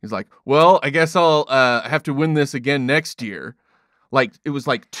he's like, well, I guess I'll have to win this again next year. Like it was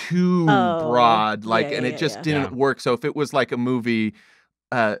like too broad, like, yeah, and it yeah, just yeah. didn't work. So if it was like a movie,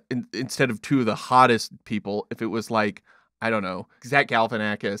 instead of two of the hottest people, if it was like, I don't know, Zach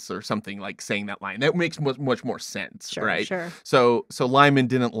Galifianakis or something, like saying that line, that makes much more sense, Sure, right? sure. So Lyman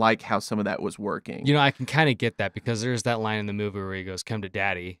didn't like how some of that was working. You know, I can kind of get that because there's that line in the movie where he goes, "Come to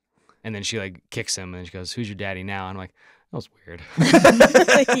daddy," and then she like kicks him and she goes, "Who's your daddy now?" And I'm like, that was weird.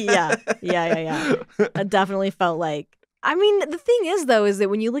 yeah. I definitely felt like. I mean, the thing is, though, is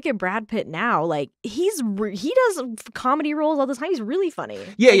that when you look at Brad Pitt now, like he does comedy roles all the time. He's really funny.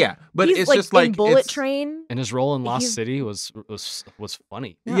 Yeah, but He's it's like just like in Bullet it's- Train. And his role in Lost He's- City was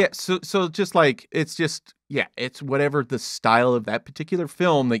funny. Yeah, so just like it's just Yeah, it's whatever the style of that particular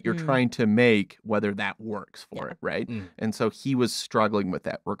film that you're trying to make, whether that works for it, right? And so he was struggling with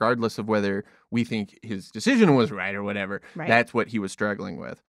that, regardless of whether we think his decision was right or whatever. Right. That's what he was struggling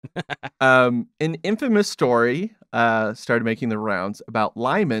with. An infamous story started making the rounds about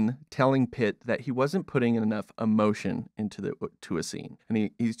Liman telling Pitt that he wasn't putting enough emotion to a scene. And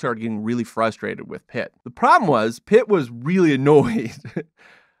he started getting really frustrated with Pitt. The problem was Pitt was really annoyed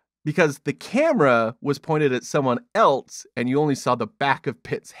because the camera was pointed at someone else and you only saw the back of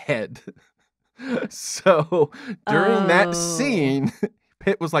Pitt's head. So during that scene,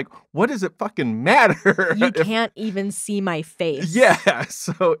 Pitt was like, what does it fucking matter? You can't even see my face. Yeah,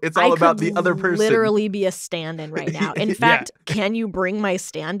 so it's all about the other person. Literally be a stand-in right now. In fact, can you bring my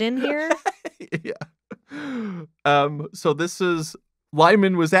stand-in here? Yeah. So this is,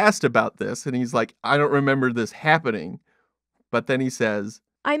 Liman was asked about this, and he's like, I don't remember this happening. But then he says,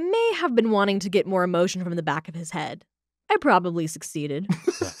 I may have been wanting to get more emotion from the back of his head. I probably succeeded.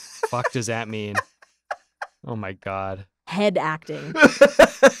 What the fuck does that mean? Oh my God. Head acting.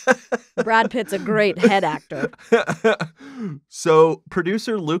 Brad Pitt's a great head actor. So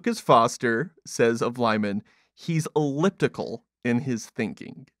producer Lucas Foster says of Liman, he's elliptical in his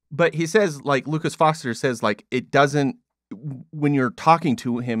thinking. But he says, like, Lucas Foster says, like, it doesn't, when you're talking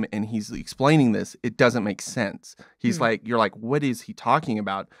to him and he's explaining this, it doesn't make sense. He's like, you're like, what is he talking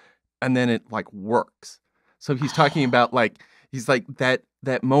about? And then it like works. So he's talking about like, he's like that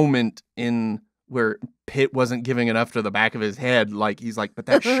moment in where Pitt wasn't giving enough to the back of his head. Like, he's like, but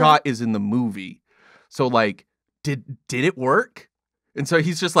that shot is in the movie. So like, did it work? And so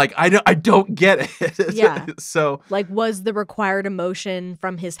he's just like, I don't get it. Yeah. So like, was the required emotion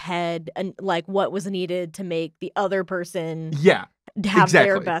from his head and like what was needed to make the other person have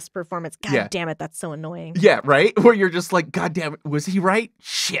their best performance? God damn it, that's so annoying. Yeah, right? Where you're just like, God damn it, was he right?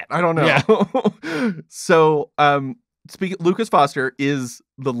 Shit, I don't know. Yeah. So Lucas Foster is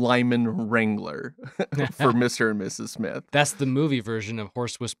the Liman Wrangler for Mr. and Mrs. Smith. That's the movie version of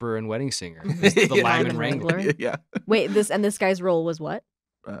Horse Whisperer and Wedding Singer. The Liman Wrangler. Yeah. Wait, this guy's role was what?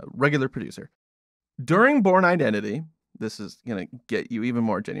 Regular producer. During Bourne Identity, this is going to get you even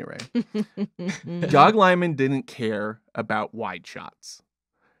more, Jenny Ray. Doug Liman didn't care about wide shots.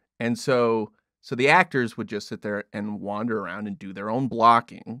 And so the actors would just sit there and wander around and do their own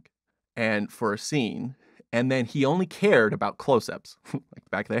blocking and for a scene. And then he only cared about close-ups, like the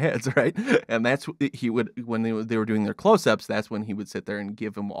back of their heads, right? And that's when they were doing their close-ups, that's when he would sit there and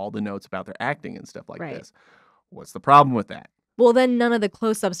give them all the notes about their acting and stuff like this. What's the problem with that? Well, then none of the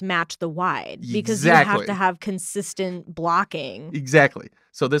close-ups match the wide because you have to have consistent blocking. Exactly.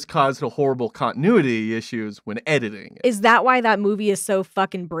 So this caused a horrible continuity issues when editing it. Is that why that movie is so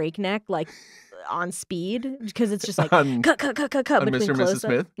fucking breakneck? Like, on speed? Because it's just like cut on between Mr. and Mrs.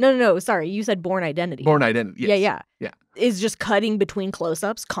 Smith? No, sorry. You said Bourne Identity. Bourne Identity, yes. Yeah. Is just cutting between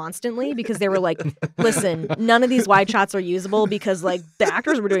close-ups constantly because they were like, listen, none of these wide shots are usable because like the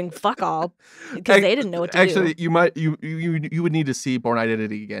actors were doing fuck all because they didn't know what to do. Actually, you would need to see Bourne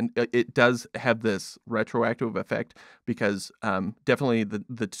Identity again. It does have this retroactive effect because definitely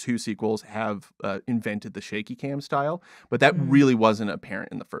the two sequels have invented the shaky cam style, but that really wasn't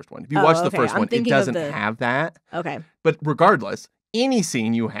apparent in the first one. If you watch the first one, it doesn't have that. Okay. But regardless, any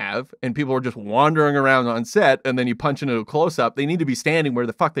scene you have and people are just wandering around on set and then you punch into a close-up, they need to be standing where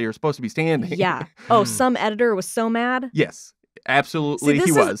the fuck they are supposed to be standing. Yeah. Oh, some editor was so mad? Yes. Absolutely,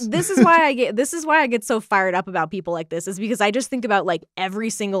 he was. This is why I get so fired up about people like this, is because I just think about like every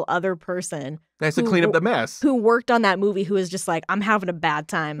single other person that's to clean up the mess who worked on that movie who is just like, I'm having a bad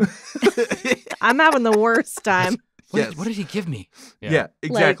time. I'm having the worst time. What did he give me? Yeah,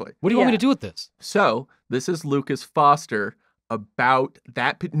 exactly. Like, what do you want me to do with this? So this is Lucas Foster about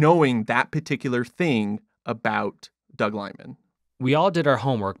knowing that particular thing about Doug Liman. We all did our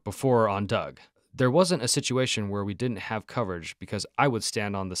homework before on Doug. There wasn't a situation where we didn't have coverage because I would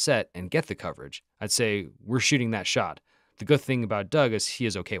stand on the set and get the coverage. I'd say, we're shooting that shot. The good thing about Doug is he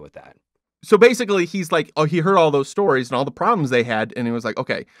is okay with that. So basically, he's like, he heard all those stories and all the problems they had, and he was like,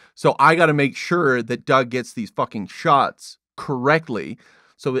 okay, so I got to make sure that Doug gets these fucking shots correctly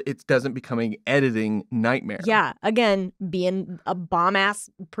so it doesn't become an editing nightmare. Yeah, again, being a bomb-ass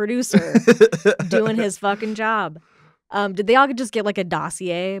producer, doing his fucking job. Did they all just get like a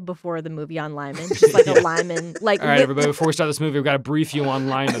dossier before the movie on Liman? Just like a Liman. Like, all right, everybody, before we start this movie, we've got to brief you on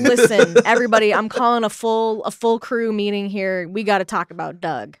Liman. Listen, everybody, I'm calling a full crew meeting here. We got to talk about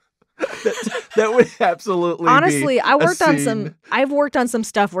Doug. That would absolutely honestly, be I've worked on some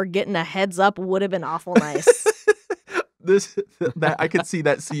stuff where getting a heads up would have been awful nice. that I could see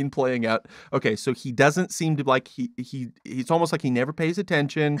that scene playing out. Okay, so he doesn't seem to like it's almost like he never pays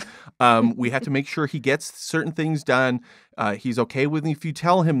attention. We have to make sure he gets certain things done. He's okay with if you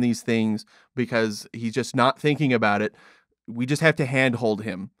tell him these things because he's just not thinking about it. We just have to handhold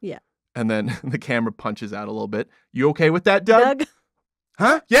him. Yeah. And then the camera punches out a little bit. You okay with that, Doug? Doug?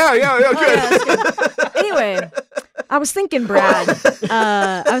 Huh? Yeah, good. Yeah, that's good. Anyway, I was thinking, Brad.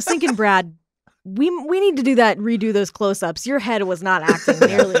 We need to redo those close-ups. Your head was not acting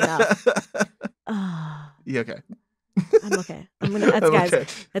nearly enough. You okay? I'm okay.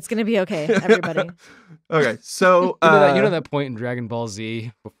 It's gonna be okay, everybody. Okay, so you know that point in Dragon Ball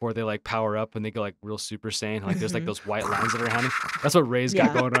Z before they like power up and they go like real Super Saiyan, like there's like those white lines that are hanging. That's what Ray's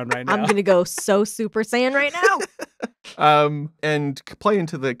got going on right now. I'm gonna go so Super Saiyan right now. And play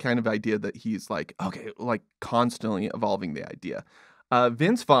into the kind of idea that he's like, okay, like constantly evolving the idea.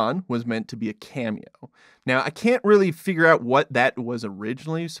 Vince Vaughn was meant to be a cameo. Now, I can't really figure out what that was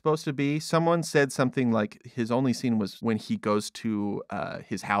originally supposed to be. Someone said something like his only scene was when he goes to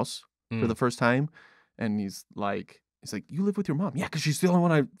his house for the first time, and he's like, you live with your mom? Yeah, because she's the only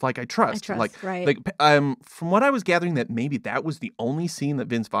one I trust. Right. From what I was gathering, that maybe that was the only scene that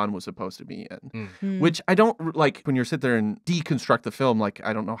Vince Vaughn was supposed to be in. Which I don't like when you sit there and deconstruct the film. Like,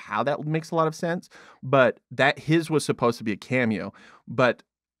 I don't know how that makes a lot of sense, but that his was supposed to be a cameo. But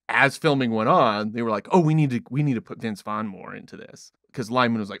as filming went on, they were like, "Oh, we need to put Vince Vaughn more into this," because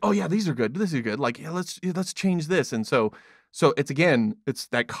Liman was like, "Oh yeah, these are good. This is good. Like, yeah, let's change this." And so it's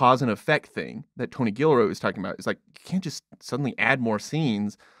that cause and effect thing that Tony Gilroy was talking about. It's like you can't just suddenly add more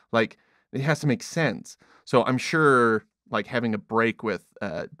scenes. Like, it has to make sense. So I'm sure, like, having a break with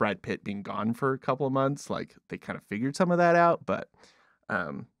Brad Pitt being gone for a couple of months, like, they kind of figured some of that out. But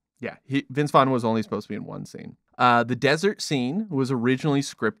Vince Vaughn was only supposed to be in one scene. The desert scene was originally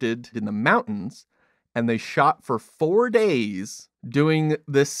scripted in the mountains, and they shot for 4 days doing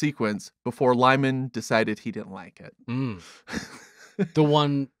this sequence before Liman decided he didn't like it. The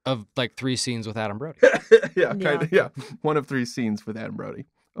one of like 3 scenes with Adam Brody. Yeah. One of 3 scenes with Adam Brody.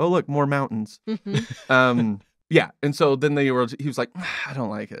 Oh, look, more mountains. Yeah, and so then he was like, I don't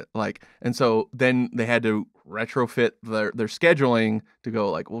like it. Like, and so then they had to retrofit their scheduling to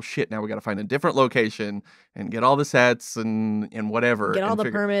go like, well, shit, now we got to find a different location and get all the sets and whatever. Get all the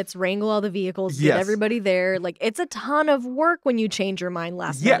permits, wrangle all the vehicles, get everybody there. Like, it's a ton of work when you change your mind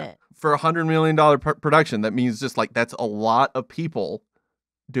last minute. For $100 million production, that means just like that's a lot of people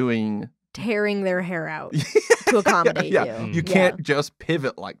tearing their hair out to accommodate you. You can't just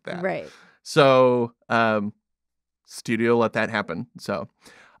pivot like that. Right. So, studio let that happen. So,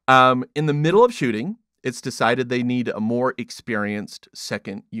 in the middle of shooting, it's decided they need a more experienced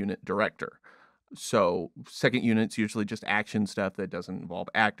second unit director. So, second unit's usually just action stuff that doesn't involve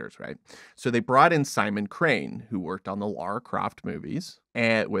actors, right? So they brought in Simon Crane, who worked on the Lara Croft movies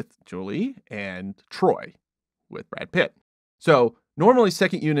and with Jolie and Troy with Brad Pitt. So normally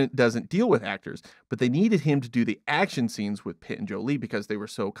second unit doesn't deal with actors, but they needed him to do the action scenes with Pitt and Jolie because they were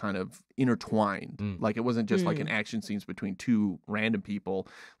so kind of intertwined. Like, it wasn't just like an action scenes between 2 random people,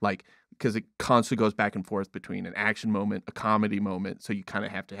 like, because it constantly goes back and forth between an action moment, a comedy moment. So you kind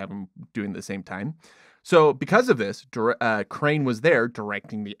of have to have them doing it at the same time. So because of this, Crane was there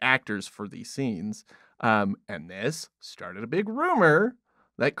directing the actors for these scenes. And this started a big rumor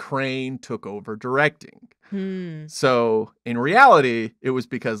that Crane took over directing. So in reality, it was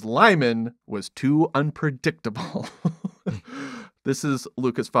because Liman was too unpredictable. This is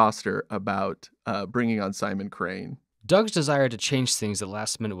Lucas Foster about bringing on Simon Crane. Doug's desire to change things at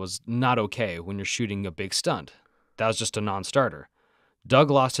last minute was not okay when you're shooting a big stunt. That was just a non-starter.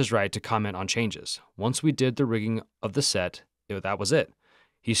 Doug lost his right to comment on changes. Once we did the rigging of the set, that was it.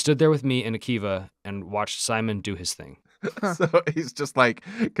 He stood there with me and Akiva and watched Simon do his thing. So he's just like,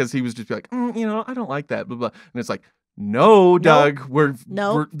 because he was just like, I don't like that, blah, blah. And it's like, no, Doug, we're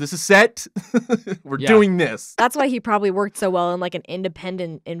this is set. We're doing this. That's why he probably worked so well in like an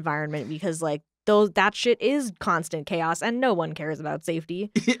independent environment, because like that shit is constant chaos and no one cares about safety.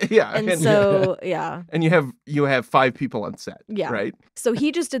 And you have 5 people on set. Yeah. Right. So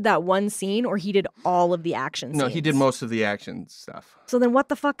he just did that one scene, or he did all of the action scenes? No, he did most of the action stuff. So then what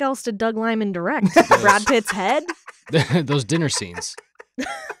the fuck else did Doug Liman direct? Brad Pitt's head? Those dinner scenes.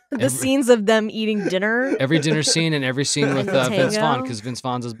 Scenes of them eating dinner. Every dinner scene and every scene with Vince Vaughn, because Vince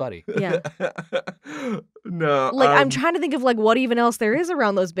Vaughn's his buddy. Yeah. No. Like, I'm trying to think of like what even else there is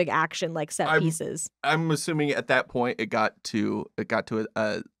around those big action like set pieces. I'm assuming at that point it got to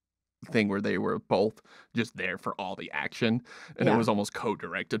thing where they were both just there for all the action, and it Yeah. was almost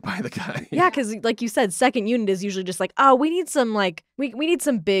co-directed by the guy. Yeah, because like you said, second unit is usually just like, oh, we need some like we need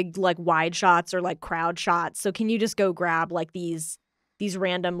some big like wide shots or like crowd shots. So can you just go grab like these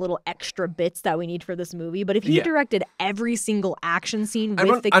random little extra bits that we need for this movie? But if you Yeah. directed every single action scene I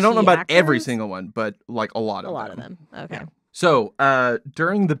with the don't know key about every actors- single one, but like a lot of a lot of them. Okay. Yeah. So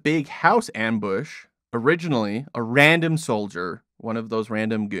during the big house ambush, originally a random soldier, one of those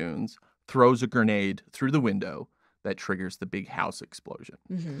random goons, throws a grenade through the window that triggers the big house explosion.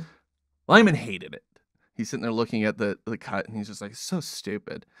 Mm-hmm. Liman hated it. He's sitting there looking at the cut, and he's just like, so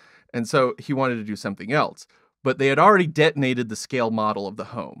stupid. And so he wanted to do something else. But they had already detonated the scale model of the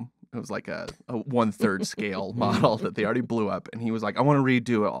home. It was like a 1/3 scale model that they already blew up. And he was like, I want to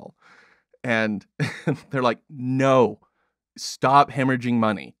redo it all. And they're like, no, stop hemorrhaging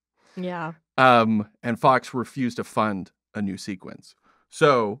money. Yeah. And Fox refused to fund a new sequence.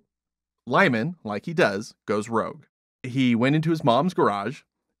 So Liman, like he does, goes rogue. He went into his mom's garage,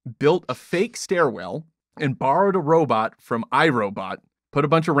 built a fake stairwell, and borrowed a robot from iRobot, put a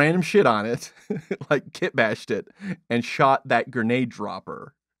bunch of random shit on it, like kit bashed it, and shot that grenade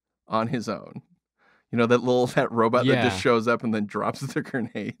dropper on his own. You know, that robot that Yeah. just shows up and then drops the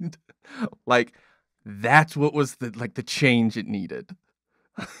grenade. Like, that's what was the change it needed.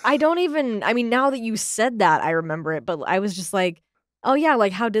 I mean, now that you said that, I remember it, but I was just like, oh yeah,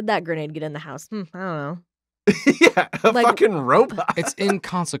 like how did that grenade get in the house? I don't know. Yeah, a Like- fucking robot. It's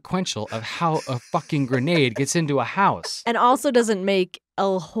inconsequential of how a fucking grenade gets into a house. And also doesn't make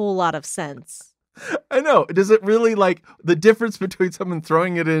a whole lot of sense. I know. Does it really, like, the difference between someone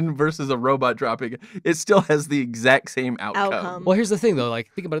throwing it in versus a robot dropping it still has the exact same outcome. Well, here's the thing, though.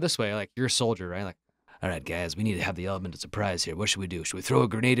 Like, think about it this way. Like, you're a soldier, right? Like, all right, guys, we need to have the element of surprise here. What should we do? Should we throw a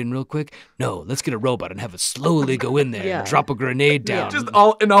grenade in real quick? No, let's get a robot and have it slowly go in there Yeah. and drop a grenade Yeah. down. Just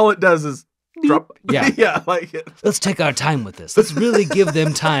all it does is drop. Yeah. Yeah, like it. Let's take our time with this. Let's really give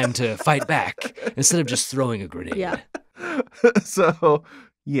them time to fight back instead of just throwing a grenade. Yeah. So,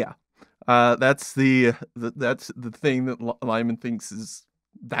 yeah. That's the thing that Liman thinks is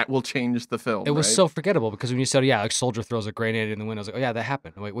that will change the film. It was right? so forgettable because when you said, yeah, like soldier throws a grenade in the window, I was like, oh yeah, that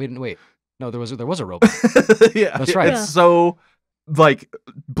happened. Wait. No, there was a robot. Yeah, That's right. It's Yeah. so like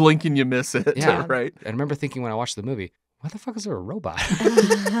blink and you miss it. Yeah. Right. I remember thinking when I watched the movie, why the fuck is there a robot?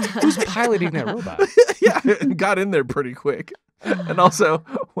 Who's piloting that robot? Yeah, it got in there pretty quick. And also,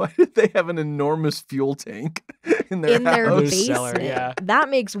 why did they have an enormous fuel tank in their In their house? Their basement. cellar, yeah. That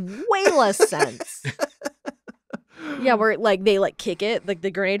makes way less sense. Yeah, where like they like kick it, like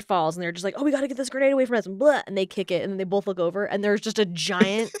the grenade falls, and they're just like, "Oh, we got to get this grenade away from us!" And blah, and they kick it, and then they both look over, and there's just a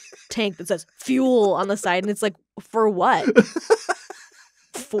giant tank that says "fuel" on the side, and it's like, for what?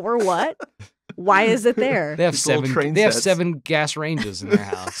 For what? Why is it there? They have These little train They have sets. 7 gas ranges in their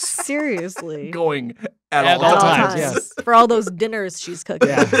house. Seriously. Going at At all all At all times, times. yes. For all those dinners she's cooking.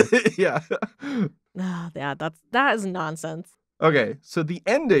 Yeah. Yeah. Yeah, that is nonsense. Okay, so the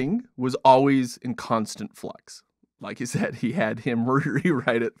ending was always in constant flux. Like you said, he had him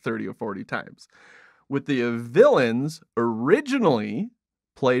rewrite it 30 or 40 times. With the villains originally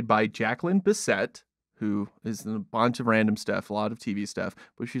played by Jacqueline Bisset, who is in a bunch of random stuff, a lot of TV stuff,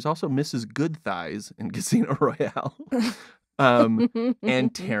 but she's also Mrs. Goodthighs in Casino Royale,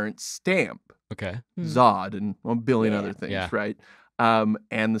 and Terrence Stamp, Okay. Zod, and a billion Yeah. other things, Yeah. right?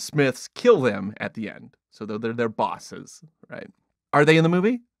 And the Smiths kill them at the end. So they're their bosses, right? Are they in the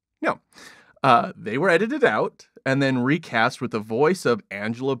movie? No. They were edited out and then recast with the voice of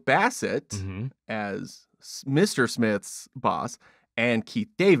Angela Bassett hmm as Mr. Smith's boss and Keith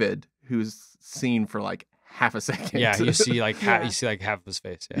David, who's seen for like half a second. Yeah, you see like Yeah. half of his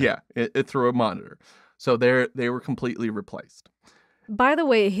face. Yeah, it through a monitor. So they were completely replaced. By the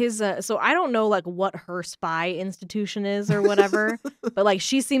way, his so I don't know like what her spy institution is or whatever, but like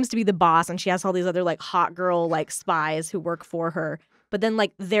she seems to be the boss and she has all these other like hot girl like spies who work for her. But then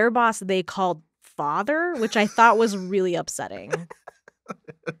like their boss they called father, which I thought was really upsetting.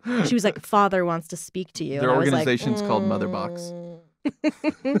 She was like, "Father wants to speak to you." Their and I was like, organization's called Mother Box.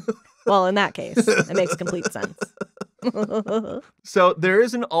 Well, in that case, it makes complete sense. So there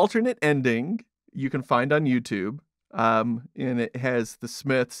is an alternate ending you can find on YouTube. And it has the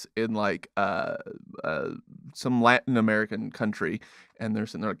Smiths in like some Latin American country, and they're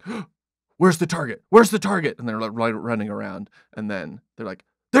sitting there like, "Where's the target? Where's the target?" And they're like running around, and then they're like,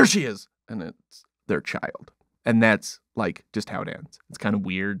 "There she is!" And it's their child, and that's like just how it ends. It's kind of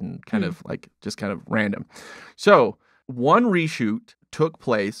weird and kind of like just kind of random. So one reshoot took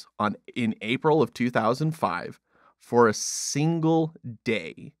place in April of 2005 for a single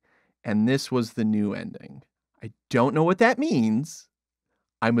day, and this was the new ending. I don't know what that means.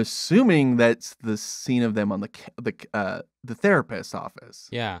 I'm assuming that's the scene of them on the therapist's office.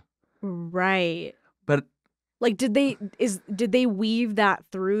 Yeah. Right. But Like, did they weave that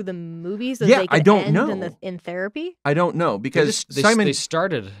through the movie so Yeah, they could I don't end know. in therapy? I don't know because They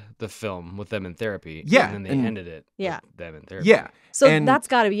started the film with them in therapy. Yeah, And then they and- ended it Yeah. with them in therapy. Yeah. So and that's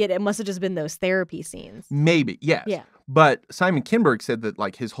got to be it. It must have just been those therapy scenes. maybe, yes. Yeah. But Simon Kinberg said that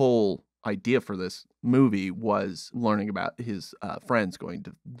like his whole idea for this movie was learning about his friends going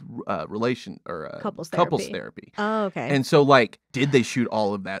to Couples couples therapy. therapy. Oh, okay. And so like did they shoot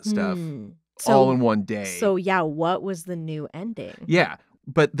all of that stuff all in one day? So yeah, what was the new ending? Yeah.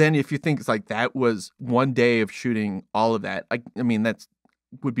 But then if you think it's like that was one day of shooting all of that, I mean, that's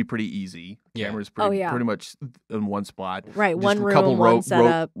would be pretty easy. Yeah. Cameras Oh, yeah. pretty much in one spot. Right, Just one a room, couple one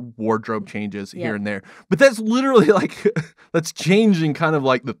setup. wardrobe changes Yep. here and there. But that's literally like that's changing kind of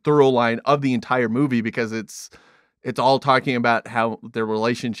like the thorough line of the entire movie because it's all talking about how their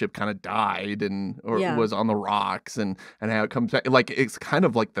relationship kind of died or Yeah. was on the rocks and how it comes back. Like it's kind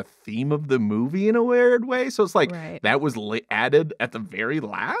of like the theme of the movie in a weird way. So it's like Right. that was added at the very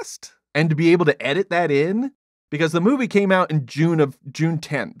last, and to be able to edit that in because the movie came out in June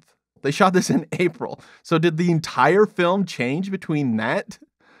 10th. They shot this in April. So did the entire film change between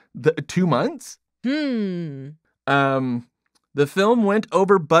the 2 months? Hmm. The film went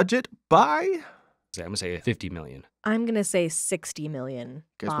over budget by I'm going to say 50 million. I'm gonna say 60 million.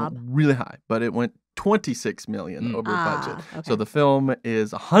 guys Bob. went really high, but it went 26 million over budget. okay. So the film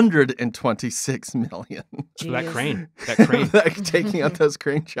is 126 million. So that Jeez. crane. That crane. Like taking out those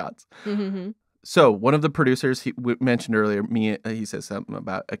crane shots. Mhm. So one of the producers we mentioned earlier, he says something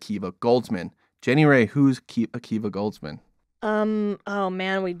about Akiva Goldsman. Jenny Ray, who's Akiva Goldsman? Oh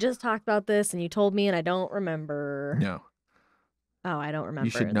man, we just talked about this and you told me and I don't remember. No. Oh, I don't remember.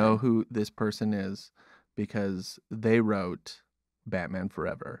 You should know who this person is because they wrote Batman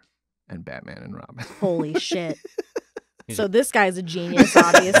Forever and Batman and Robin. Holy shit. He's So this guy's a genius,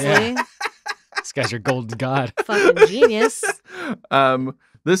 obviously. Yeah. This guy's your golden god. Fucking genius.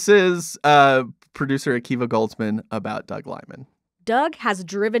 This is producer Akiva Goldsman about Doug Liman. Doug has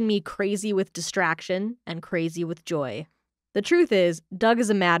driven me crazy with distraction and crazy with joy. The truth is, Doug is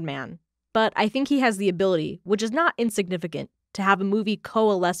a madman, but I think he has the ability, which is not insignificant, to have a movie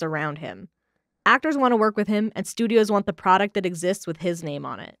coalesce around him. Actors want to work with him, and studios want the product that exists with his name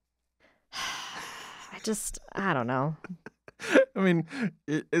on it. I don't know. I mean,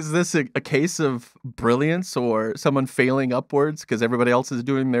 is this a case of brilliance or someone failing upwards because everybody else is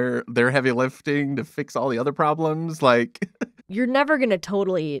doing their heavy lifting to fix all the other problems? Like, You're never going to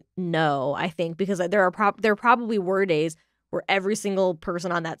totally know, I think, because there probably were days where every single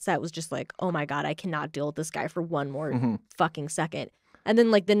person on that set was just like, oh my God, I cannot deal with this guy for one more Mhm. fucking second. And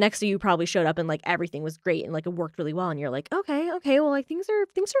then like the next day you probably showed up and like everything was great and like it worked really well. And you're like, okay, well like things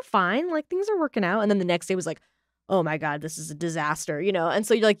are fine. Like things are working out. And then the next day was like, oh my God, this is a disaster, you know? And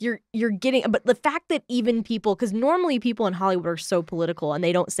so you're like, you're getting, but the fact that even people, because normally people in Hollywood are so political and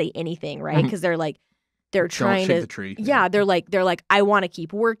they don't say anything, right? Mhm. Because they're like, they're don't trying shake to the tree. yeah, they're like, I want to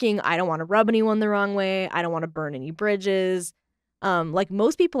keep working. I don't want to rub anyone the wrong way. I don't want to burn any bridges. Like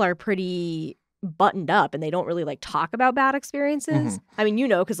most people are pretty buttoned up and they don't really like talk about bad experiences. I mean, you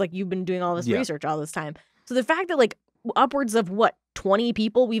know, because like you've been doing all this Yeah. research all this time. So the fact that like upwards of 20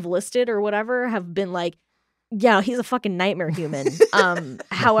 people we've listed or whatever have been like, yeah, he's a fucking nightmare human.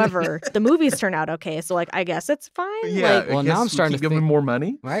 However, the movies turn out okay, so like I guess it's fine. Yeah. Like, I Well, now guess I'm we starting keep to giving think- him more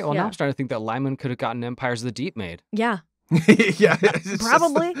money. Right? Well, now Yeah. I'm starting to think that Liman could have gotten Empires of the Deep made. yeah. Yeah, it's just-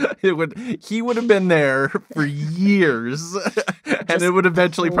 Probably. He would have been there for years, and Just it would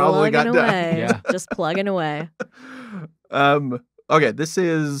eventually probably got plugging done. away. Yeah. Just plugging away. Okay, this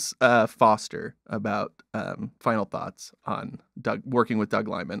is Foster about final thoughts on working with Doug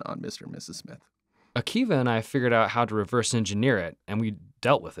Liman on Mr. and Mrs. Smith. Akiva and I figured out how to reverse engineer it, and we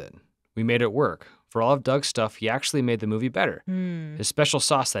dealt with it. We made it work. For all of Doug's stuff, he actually made the movie better. His special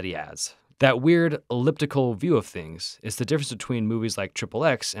sauce that he adds. That weird elliptical view of things is the difference between movies like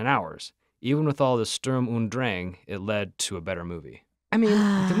XXX and ours. Even with all the Sturm und Drang, it led to a better movie. I mean,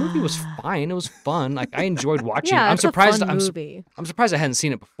 the movie was fine. It was fun. Like I enjoyed watching Yeah, it. I'm it's surprised. a fun I'm movie. surprised I hadn't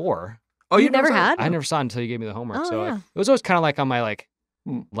seen it before. Oh, You never saw it? had? I never saw it until you gave me the homework. Oh, so yeah. it was always kind of like on my I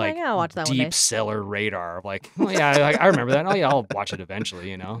gotta watch that one day. deep cellar radar. Of like, oh yeah, I remember that. Oh yeah, I'll watch it eventually.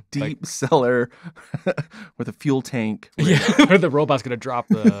 You know, Deep cellar with a fuel tank. yeah, where the robot's gonna drop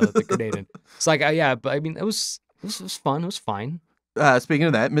the grenade in. It's like, yeah, but I mean, it was fun. It was fine. Speaking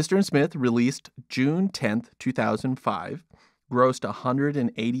of that, Mr. and Smith released June 10th, 2005, grossed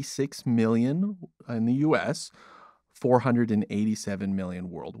 $186 million in the U.S., $487 million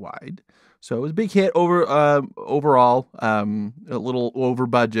worldwide. So it was a big hit overall, a little over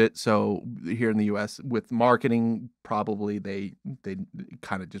budget. So here in the U.S. with marketing, probably they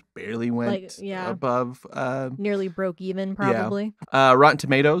kind of just barely went above. Nearly broke even, probably. Rotten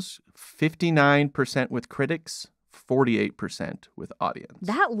Tomatoes, 59% with critics, 48% with audience.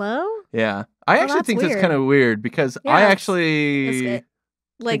 That low? Yeah. I actually think that's kind of weird because I actually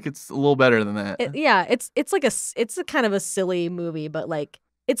think it's a little better than that. It's a kind of a silly movie, but like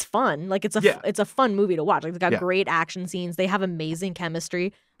it's fun. Like it's a fun movie to watch. Like it's got great action scenes. They have amazing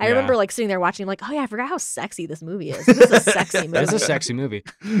chemistry. I remember like sitting there watching, like, oh yeah, I forgot how sexy this movie is. This is a sexy movie. It's a sexy movie.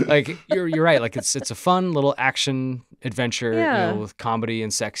 Like you're right. Like it's a fun little action adventure, with comedy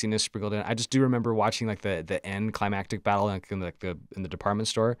and sexiness sprinkled in. I just do remember watching like the end climactic battle in the department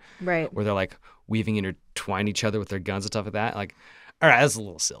store, right, where they're like weaving intertwine each other with their guns and stuff like that. Like, all right, that's a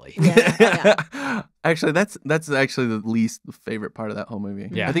little silly. Actually, that's actually the least favorite part of that whole movie.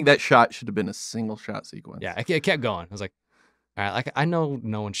 Yeah. I think that shot should have been a single shot sequence. Yeah, it kept going. I was like, all right, like I know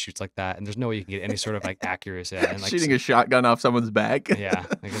no one shoots like that, and there's no way you can get any sort of like accuracy. And, like, shooting a shotgun off someone's back. Yeah,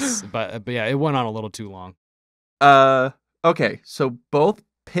 I guess, but yeah, it went on a little too long. Okay, so both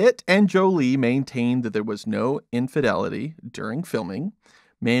Pitt and Jolie maintained that there was no infidelity during filming.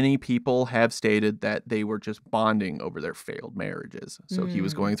 Many people have stated that they were just bonding over their failed marriages. So he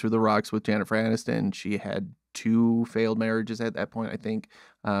was going through the rocks with Jennifer Aniston. She had 2 failed marriages at that point, I think.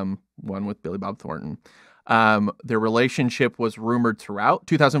 One with Billy Bob Thornton. Their relationship was rumored throughout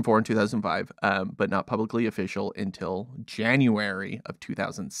 2004 and 2005, but not publicly official until January of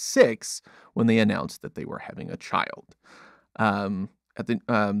 2006 when they announced that they were having a child.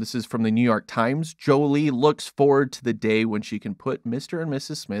 This is from the New York Times. Jolie looks forward to the day when she can put Mr. and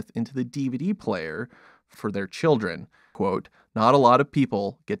Mrs. Smith into the DVD player for their children. Quote, not a lot of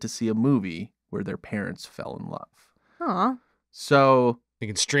people get to see a movie where their parents fell in love. Aw. So you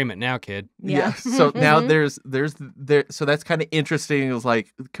can stream it now, kid. Yeah. So now so that's kind of interesting. It was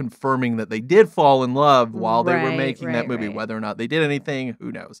like confirming that they did fall in love while they were making that movie. Whether or not they did anything,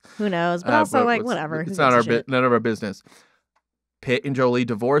 who knows? Who knows? But also, like, whatever. It's not none of our business. Pitt and Jolie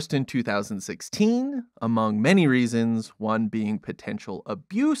divorced in 2016, among many reasons, one being potential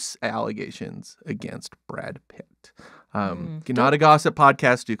abuse allegations against Brad Pitt. Not a gossip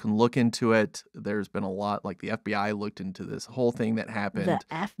podcast. You can look into it. There's been a lot, like the FBI looked into this whole thing that happened. The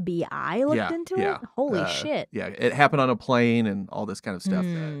FBI looked into it? Holy shit. Yeah, it happened on a plane and all this kind of stuff.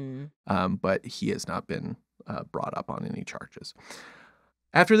 But he has not been brought up on any charges.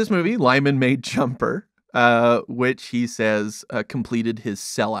 After this movie, Liman made Jumper, which he says completed his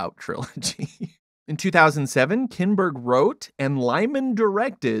sellout trilogy. In 2007, Kinberg wrote and Liman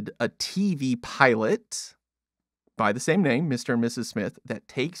directed a TV pilot by the same name, Mr. and Mrs. Smith, that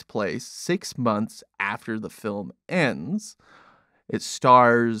takes place 6 months after the film ends. It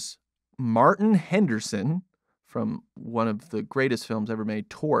stars Martin Henderson from one of the greatest films ever made,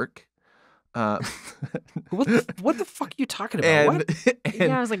 Torque. What the fuck are you talking about?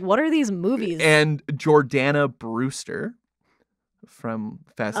 I was like, what are these movies? And Jordana Brewster from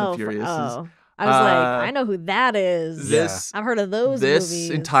Fast and Furious. I was like, I know who that is. I've heard of those movies. This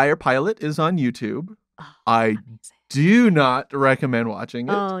entire pilot is on YouTube. I do not recommend watching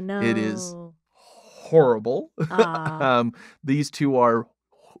it. Oh, no. It is horrible. These two are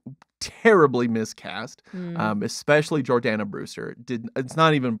terribly miscast, especially Jordana Brewster. It's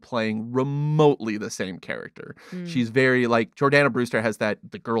not even playing remotely the same character. She's very like Jordana Brewster has that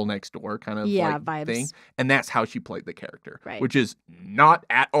the girl next door kind of vibes. Thing, and that's how she played the character, which is not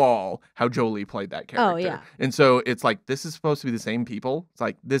at all how Jolie played that character. Oh yeah, and so it's like this is supposed to be the same people. It's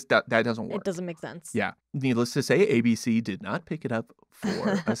like that doesn't work. It doesn't make sense. Yeah, needless to say, ABC did not pick it up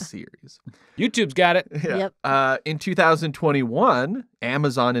for a series. YouTube's got it. Yeah. Yep. In 2021,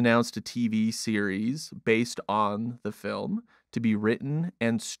 Amazon announced a TV series based on the film to be written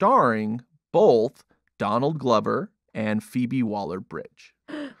and starring both Donald Glover and Phoebe Waller-Bridge.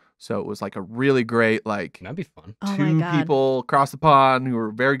 So it was like a really great, like, that'd be fun. Two people across the pond who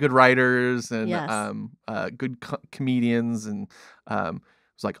were very good writers and good comedians, and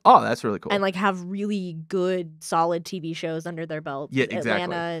it's like, oh, that's really cool. And like have really good, solid TV shows under their belt. Yeah, exactly.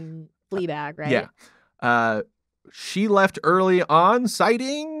 Atlanta and Fleabag, right? Yeah. She left early on,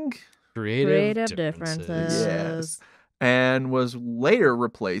 citing creative differences. Yes. And was later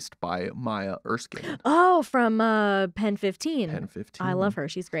replaced by Maya Erskine. Oh, from Pen 15. Pen 15. I love her.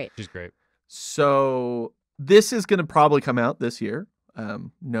 She's great. She's great. So this is going to probably come out this year.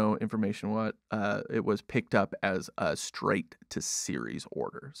 No information what. It was picked up as a straight to series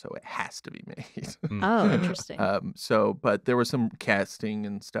order, so it has to be made. Oh, interesting. But there was some casting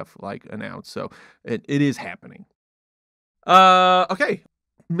and stuff like announced, so it is happening. Okay.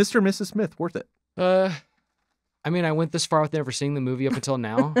 Mr. and Mrs. Smith, worth it. I mean, I went this far with never seeing the movie up until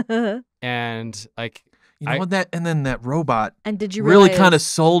now, and like, You know that, and then that robot And did you really realize- kind of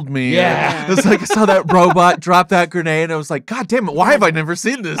sold me. Yeah. It's like I saw that robot drop that grenade, and I was like, God damn it, why have I never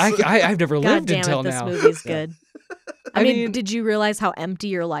seen this? I've never God lived damn until it, this now. movie's good. I mean, mean- did you realize how empty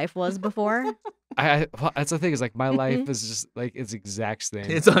your life was before? Well, that's the thing is like my life is just like it's the exact same.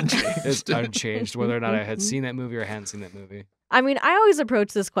 It's unchanged. It's unchanged whether or not I had seen that movie or hadn't seen that movie. I mean, I always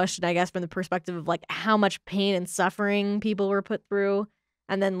approach this question, I guess, from the perspective of like how much pain and suffering people were put through,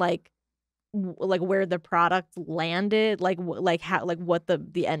 and then like where the product landed, like how what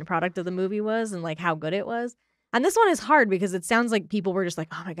the end product of the movie was, and like how good it was. And this one is hard because it sounds like people were just like,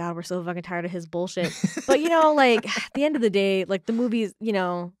 oh my God, we're so fucking tired of his bullshit. But like at the end of the day, like the movie's,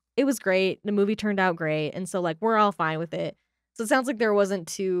 it was great. The movie turned out great, and so like we're all fine with it. So it sounds like there wasn't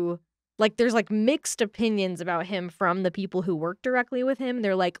too. Like, there's, like, mixed opinions about him from the people who work directly with him.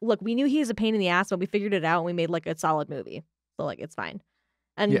 They're like, look, we knew he was a pain in the ass, but we figured it out, and we made, like, a solid movie. So, like, it's fine.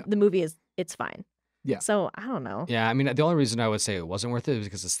 And the movie it's fine. Yeah. So, I don't know. Yeah, I mean, the only reason I would say it wasn't worth it is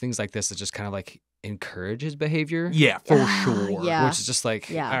because it's things like this that just kind of, like, encourage his behavior. Yeah, for Ah, sure. yeah. Which is just like,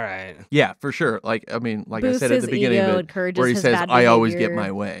 Yeah. all right. Yeah, for sure. Like, I mean, like I Boosts said at the his beginning ego, of it, encourages where he his says, bad I always get behavior.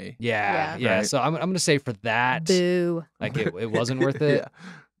 my way. Yeah. Right. So I'm going to say for that, Boo. like, it wasn't worth it. Yeah.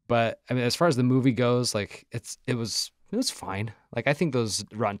 But I mean, as far as the movie goes, like it was fine. Like I think those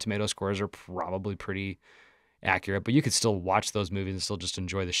Rotten Tomato scores are probably pretty accurate, but you could still watch those movies and still just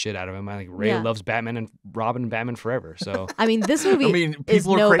enjoy the shit out of them. I think Ray Yeah. loves Batman and Robin and Batman Forever. So I mean, this movie is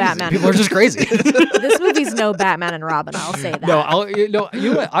people are no crazy. Batman. people are just crazy. This movie's no Batman and Robin, I'll say that. you know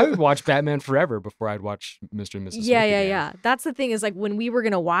what? I would watch Batman Forever before I'd watch Mr. and Mrs. Smith Yeah. again. That's the thing is like when we were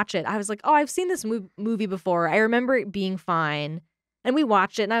going to watch it, I was like, oh, I've seen this movie before. I remember it being fine. And we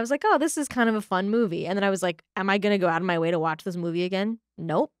watched it and I was like, oh, this is kind of a fun movie. And then I was like, am I going to go out of my way to watch this movie again?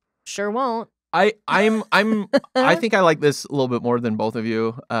 Nope. Sure won't. I think I like this a little bit more than both of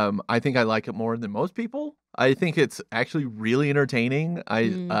you. I think I like it more than most people. I think it's actually really entertaining.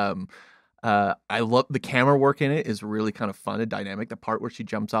 I love the camera work in it is really kind of fun and dynamic. The part where she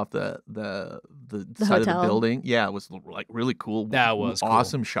jumps off the side of the hotel. building, yeah, it was like really cool. That was cool.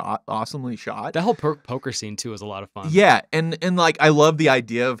 Awesomely shot. That whole poker scene too was a lot of fun. Yeah, and like I love the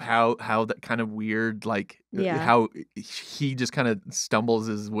idea of how that kind of weird how he just kind of stumbles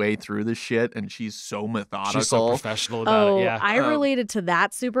his way through this shit, and she's so methodical. She's so professional about it. Yeah. I related to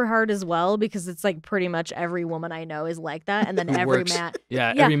that super hard as well because it's like pretty much every woman I know is like that. And then Who every works. man.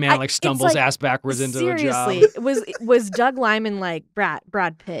 Yeah, Yeah, every man like it's stumbles like, ass backwards into a job. Seriously, was Doug Liman like Brad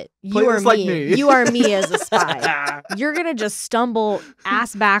Pitt? Play You are this like me. me. You are me as a spy. You're gonna just stumble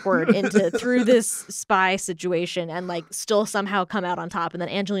ass backward through this spy situation and like still somehow come out on top. And then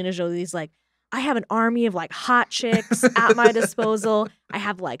Angelina Jolie's like, I have an army of like hot chicks at my disposal. I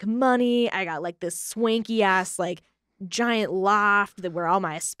have like money. I got like this swanky ass like giant loft where all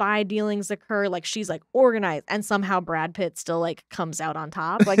my spy dealings occur. Like she's like organized, and somehow Brad Pitt still like comes out on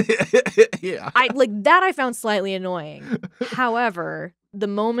top. Like Yeah. I like that I found slightly annoying. However, the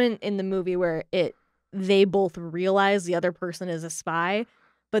moment in the movie where they both realize the other person is a spy,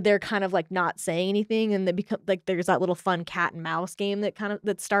 but they're kind of like not saying anything, and they become like there's that little fun cat and mouse game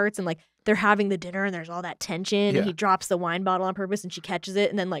that starts, and like they're having the dinner and there's all that tension, Yeah. and he drops the wine bottle on purpose and she catches it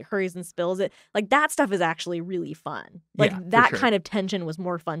and then like hurries and spills it. Like that stuff is actually really fun. Like Yeah, for that sure. kind of tension was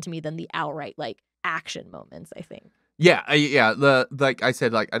more fun to me than the outright like action moments, I think. Yeah, the like I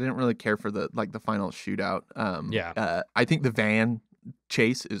said, like I didn't really care for the final shootout. I think the van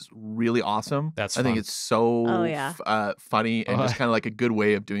chase is really awesome. That's I think fun. it's so Oh, yeah. funny and just kind of like a good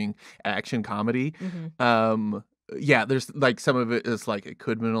way of doing action comedy. Mm-hmm. Yeah, there's like some of it is like it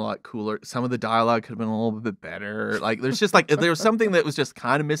could have been a lot cooler. Some of the dialogue could have been a little bit better. Like there's just like there was something that was just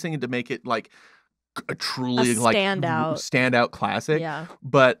kind of missing to make it like a truly like standout classic. Yeah.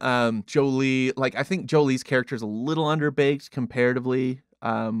 But Jolie, like I think Jolie's character is a little underbaked comparatively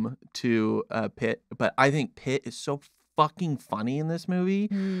to Pitt, but I think Pitt is so fucking funny in this movie.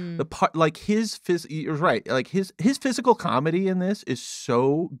 The part like you're right, like his physical comedy in this is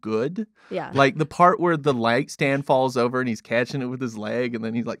so good. Yeah. Like the part where the light stand falls over and he's catching it with his leg and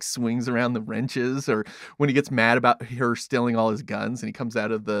then he like swings around the wrenches, or when he gets mad about her stealing all his guns and he comes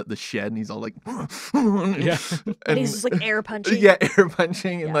out of the shed and he's all like Yeah. And he's just like air punching. yeah, air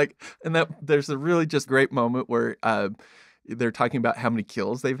punching. And Yeah. and that there's a really just great moment where they're talking about how many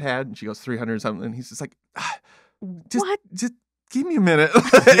kills they've had and she goes 300 something and he's just like What? just give me a minute.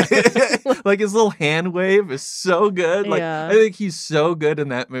 Like his little hand wave is so good. Like Yeah. I think he's so good in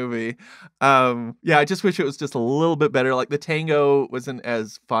that movie. Yeah, I just wish it was just a little bit better. Like the tango wasn't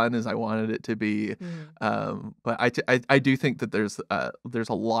as fun as I wanted it to be. But I do think that there's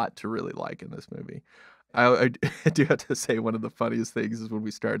a lot to really like in this movie. I do have to say one of the funniest things is when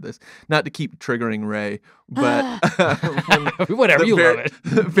we started this, not to keep triggering Ray, but Whatever, you love it.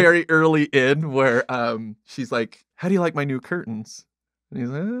 very early in where she's like, "How do you like my new curtains?" And he's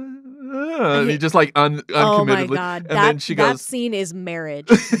like, and he just like uncommittedly. Oh my God. And then she that goes, scene is marriage.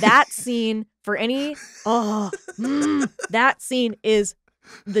 That scene for any, that scene is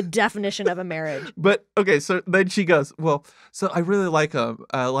the definition of a marriage. But okay, so then she goes, "Well, so I really like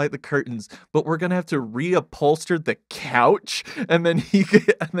I like the curtains, but we're gonna have to reupholster the couch." And then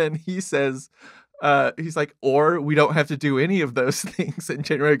he says, he's like, "Or we don't have to do any of those things." And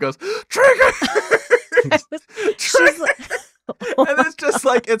January goes, "Trigger!" She's like, And it's just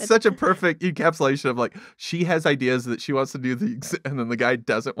like, it's such a perfect encapsulation of like, she has ideas that she wants to do things, and then the guy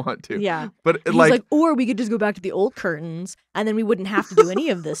doesn't want to. yeah. But He's like, like, or we could just go back to the old curtains and then we wouldn't have to do any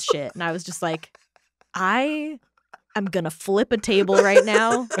of this shit. And I was just like, I am going to flip a table right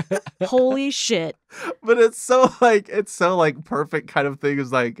now. Holy shit. but it's so like perfect kind of thing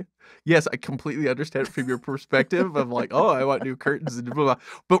is like, yes, I completely understand it from your perspective of like, oh, I want new curtains and blah, blah, blah.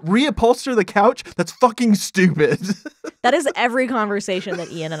 But reupholster the couch? That's fucking stupid. That is every conversation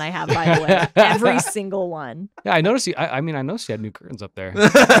that Ian and I have, by the way. Every single one. Yeah, I noticed. I noticed you had new curtains up there.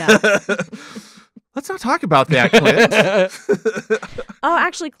 Yeah. Let's not talk about that, Clint. Oh,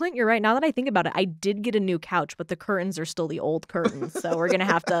 actually, Clint, you're right. Now that I think about it, I did get a new couch, but the curtains are still the old curtains. So we're going to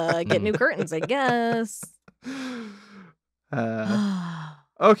have to get new curtains, I guess.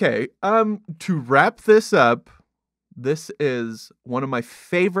 Okay. To wrap this up, this is one of my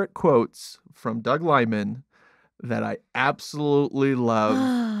favorite quotes from Doug Liman that I absolutely love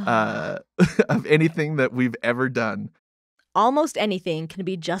of anything that we've ever done. Almost anything can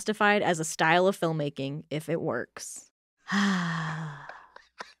be justified as a style of filmmaking if it works.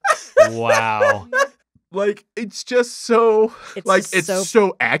 Wow. Like, it's just so, It's like, just it's so-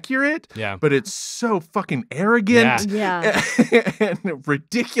 so accurate, Yeah. but it's so fucking arrogant Yeah. and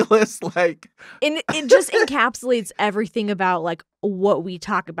ridiculous. Like, And it just encapsulates everything about like what we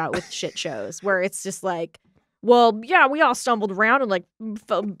talk about with shit shows, where it's just like, well, yeah, we all stumbled around and like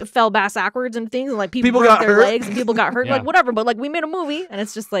fell bass backwards and things, and like people broke got their hurt. legs and people got hurt, Yeah. like whatever. But like we made a movie, and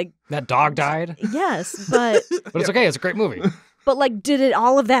it's just like, That dog died, yes, but but it's okay. It's a great movie. like, did it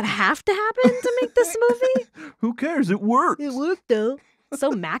all of that have to happen to make this movie? who cares? It works. It worked though. So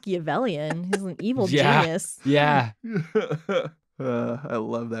Machiavellian. He's an evil Yeah. genius. Yeah. I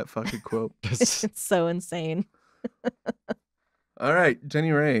love that fucking quote. It's so insane. All right,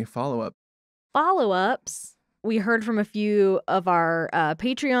 Jenny Ray, follow up. Follow-ups. We heard from a few of our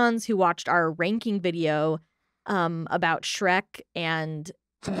Patreons who watched our ranking video about Shrek, and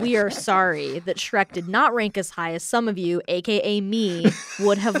we are sorry that Shrek did not rank as high as some of you, aka me,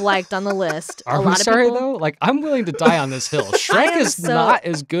 would have liked on the list. Are a we lot sorry of people, though? Like, I'm willing to die on this hill. Shrek am is so- not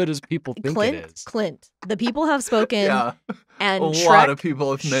as good as people think it is. Clint, the people have spoken, Yeah, and a Shrek, lot of people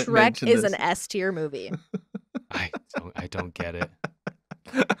have Shrek mentioned is this. an S tier movie. I don't get it.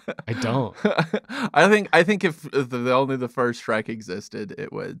 I don't. I think if only the first Shrek existed,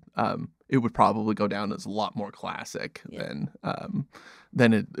 it would probably go down as a lot more classic than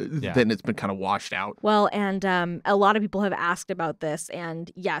it's been kind of washed out. Well, and a lot of people have asked about this,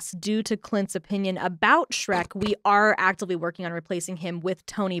 and yes, due to Clint's opinion about Shrek, we are actively working on replacing him with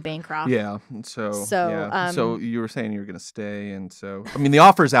Tony Bancroft. Yeah. So So, so you were saying you were going to stay, and so I mean the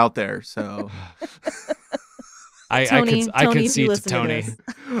offer's out there. So I Tony, if you concede to listen to Tony. this.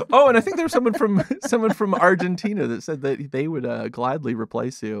 oh, and I think there was someone from Argentina that said that they would gladly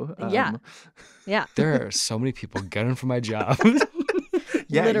replace you. Yeah. Yeah. There are so many people gunning for my job.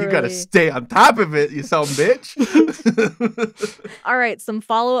 Yeah, you got to Literally. stay on top of it, you son of a bitch. All right, some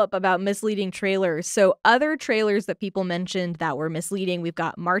follow-up about misleading trailers. So other trailers that people mentioned that were misleading, we've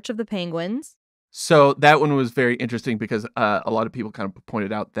got March of the Penguins. So that one was very interesting because a lot of people kind of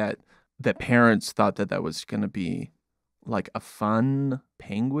pointed out that parents thought that was going to be like a fun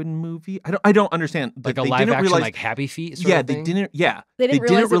penguin movie. I don't understand. Like a They live didn't action, realize, like Happy Feet sort yeah, of they thing? didn't. Yeah, They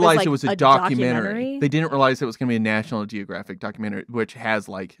didn't realize it was like a a documentary. documentary? They didn't realize it was going to be a National Geographic documentary, which has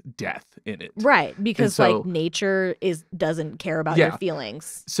like death in it. Right, because so- like nature doesn't care about Yeah. your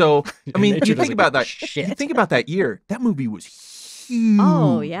feelings. So I mean, Nature you think doesn't about give a that. shit. You think about that year. That movie was huge.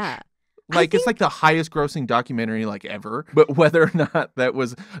 Oh, yeah. Like it's like the highest grossing documentary like ever. But whether or not that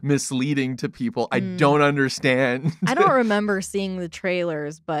was misleading to people, I don't understand. I don't remember seeing the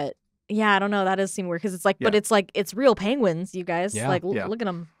trailers, but yeah, I don't know. That does seem weird because it's like, but Yeah. it's like, it's real penguins, you guys. Yeah. Like, Yeah. look at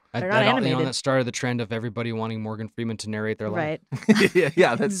them. They're not animated. That started the trend of everybody wanting Morgan Freeman to narrate their life. Right.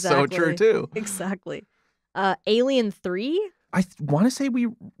 yeah, that's so true too. Exactly. Alien 3? I want to say we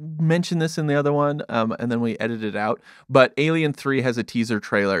mentioned this in the other one, and then we edited it out. But Alien 3 has a teaser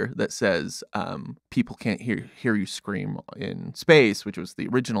trailer that says people can't hear you scream in space, which was the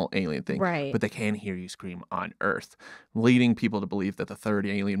original Alien thing. Right. But they can hear you scream on Earth, leading people to believe that the third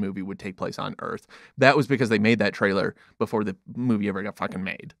Alien movie would take place on Earth. That was because they made that trailer before the movie ever got fucking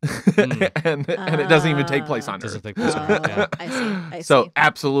made. and it doesn't even take place on Earth. Take place on Earth. Yeah. I see. So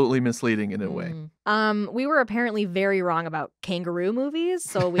absolutely misleading in a way. We were apparently very wrong about kangaroo movies.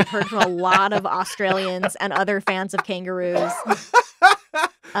 So we've heard from a lot of Australians and other fans of kangaroos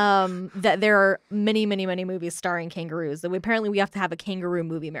that there are many, many, many movies starring kangaroos. That apparently we have to have a kangaroo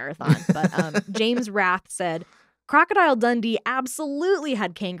movie marathon. But James Rath said, Crocodile Dundee absolutely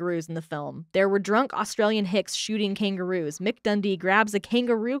had kangaroos in the film. There were drunk Australian hicks shooting kangaroos. Mick Dundee grabs a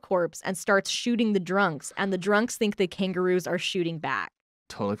kangaroo corpse and starts shooting the drunks, and the drunks think the kangaroos are shooting back.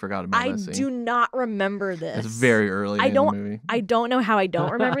 Totally forgot about that scene. I do not remember this. It's very early in the movie. I don't know how I don't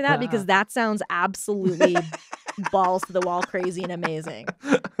remember that because that sounds absolutely balls to the wall crazy and amazing.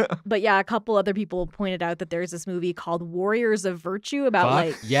 But yeah, a couple other people pointed out that there's this movie called Warriors of Virtue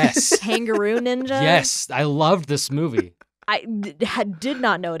about yes. kangaroo ninjas. Yes, I loved this movie. I did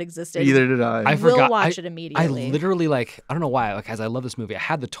not know it existed. Either did I. I forgot. Will watch it immediately. I literally I don't know why, as I love this movie, I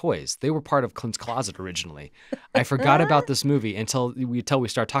had the toys. They were part of Clint's closet originally. I forgot about this movie until we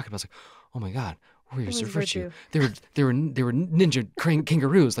start talking about it. I was like, oh my God, Warriors of Virtue. They were ninja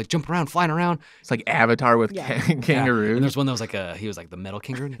kangaroos, jumping around, flying around. It's like Avatar with kangaroos. Yeah. And there's one that was he was the metal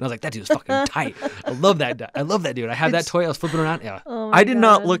kangaroo. And I was like, that dude's fucking tight. I love that dude. I had that toy. I was flipping around. Yeah. Oh I did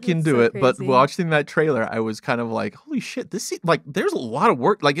not look into it, crazy. but watching that trailer, I was kind of like, holy shit, this there's a lot of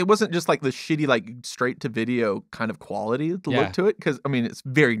work. It wasn't just the shitty straight to video kind of quality look to it, because I mean it's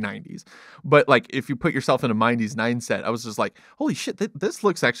very 90s. But if you put yourself in a 90s mindset, I was just like, holy shit, this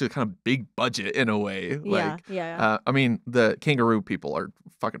looks actually kind of big budget in a way. Yeah. I mean, the kangaroo people are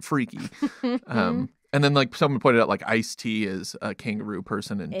fucking freaky. And then someone pointed out Ice-T is a kangaroo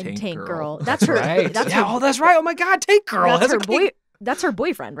person in Tank Girl. That's her. Right. That's her. Oh, that's right. Oh my God, Tank Girl. That's her boy. That's her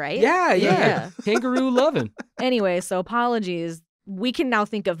boyfriend, right? Yeah. Kangaroo loving. Anyway, so apologies. We can now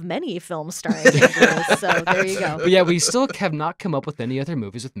think of many films starring kangaroos, so there you go. But yeah, we still have not come up with any other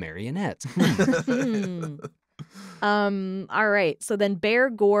movies with marionettes. All right. So then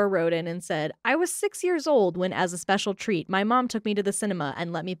Bear Gore wrote in and said, I was 6 years old when, as a special treat, my mom took me to the cinema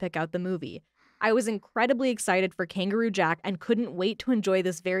and let me pick out the movie. I was incredibly excited for Kangaroo Jack and couldn't wait to enjoy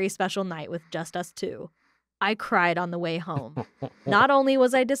this very special night with just us two. I cried on the way home. Not only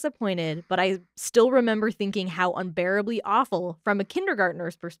was I disappointed, but I still remember thinking how unbearably awful, from a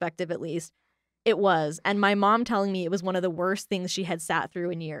kindergartner's perspective at least, it was, and my mom telling me it was one of the worst things she had sat through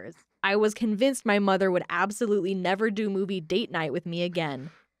in years. I was convinced my mother would absolutely never do movie date night with me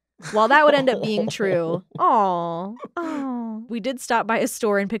again. While that would end up being true, we did stop by a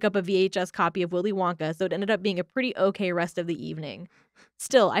store and pick up a VHS copy of Willy Wonka, so it ended up being a pretty okay rest of the evening.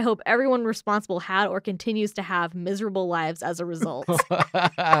 Still, I hope everyone responsible had or continues to have miserable lives as a result.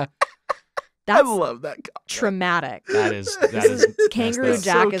 I love that comment. Traumatic. That is Kangaroo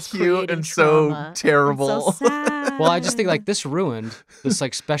Jack so is cute and trauma. so terrible. It's so sad. Well, I just think this ruined this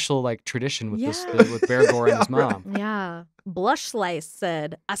special tradition with with Bear Gore and his mom. Yeah. Blush Slice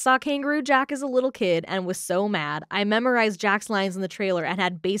said, I saw Kangaroo Jack as a little kid and was so mad. I memorized Jack's lines in the trailer and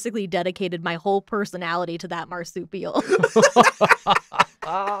had basically dedicated my whole personality to that marsupial. Hey,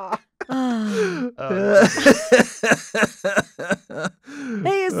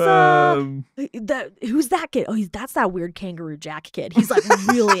 who's that kid? Oh, that's that weird Kangaroo Jack kid. He's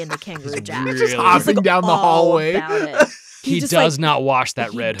really into Kangaroo Jack. He's just hopping down the hallway. He does not wash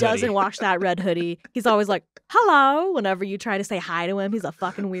that red hoodie. He doesn't wash that red hoodie. He's always like, hello, whenever you try to say hi to him. He's a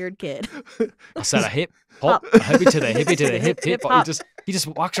fucking weird kid. I said a hip hop, a hippie to the hippie to the hip hip. He just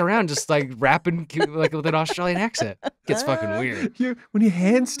walks around just rapping with an Australian accent. Gets fucking weird. When you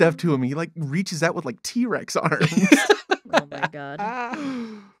hand stuff to him, he reaches out with T-Rex arms. Oh my God.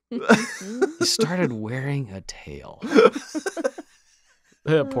 He started wearing a tail.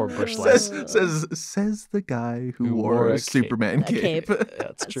 Poor Bush says the guy who wore a Superman cape.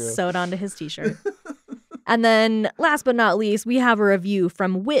 That's true. Sewed onto his t-shirt. And then last but not least, we have a review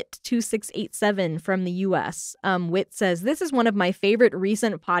from Wit2687 from the US. Wit says, this is one of my favorite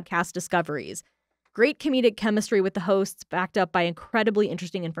recent podcast discoveries. Great comedic chemistry with the hosts, backed up by incredibly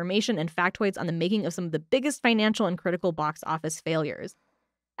interesting information and factoids on the making of some of the biggest financial and critical box office failures.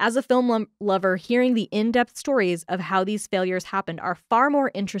 As a film lover, hearing the in-depth stories of how these failures happened are far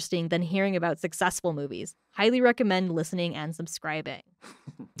more interesting than hearing about successful movies. Highly recommend listening and subscribing.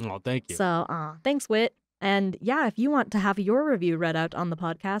 Oh, thank you. So, thanks, Whit. And yeah, if you want to have your review read out on the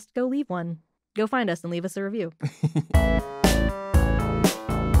podcast, go leave one. Go find us and leave us a review.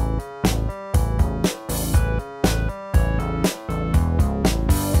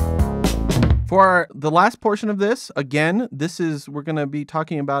 For the last portion of this, again, we're going to be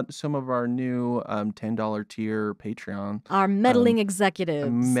talking about some of our new $10 tier Patreon. Our meddling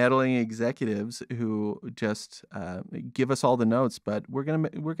executives. Who just give us all the notes, but we're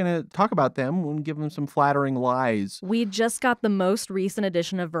gonna talk about them and give them some flattering lies. We just got the most recent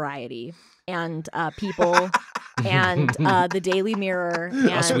edition of Variety and People and the Daily Mirror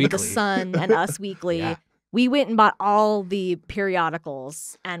and The Sun and Us Weekly. Yeah. We went and bought all the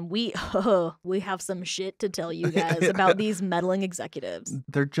periodicals, and we have some shit to tell you guys about these meddling executives.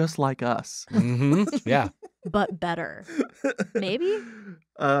 They're just like us. Mm-hmm. Yeah. But better. Maybe?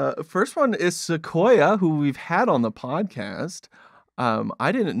 First one is Sequoia, who we've had on the podcast.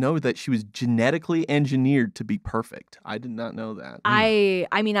 I didn't know that she was genetically engineered to be perfect. I did not know that.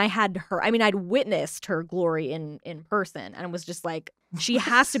 I'd witnessed her glory in person, and was just like, she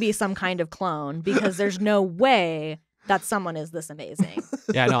has to be some kind of clone because there's no way that someone is this amazing.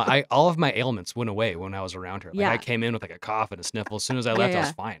 Yeah, no, all of my ailments went away when I was around her. Like, I came in with like a cough and a sniffle. As soon as I left, I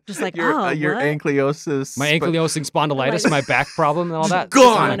was fine. Just like, your what? ankylosing My ankylosing spondylitis, my back problem, and all that.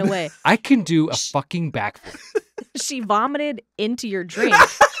 Gone. Went away. I can do a fucking backflip. She vomited into your drink,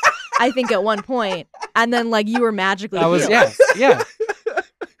 I think, at one point, and then like you were magically healed. Yeah.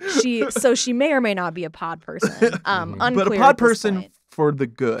 She may or may not be a pod person. Unclear but a pod at this person point. for the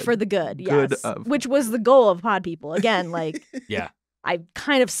good. For the good, Good yes. of. Which was the goal of pod people. Again, like, Yeah. I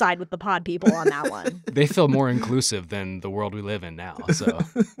kind of side with the pod people on that one. They feel more inclusive than the world we live in now. So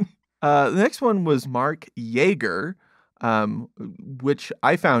The next one was Mark Yeager, which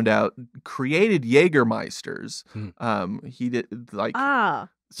I found out created Jägermeisters. He did like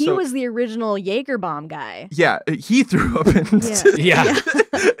he was the original Jaeger bomb guy. Yeah, he threw up into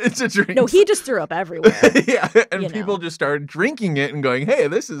into drinks. No, he just threw up everywhere. Yeah, and people just started drinking it and going, "Hey,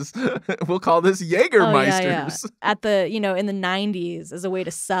 we'll call this Jägermeisters." At the in the 90s, as a way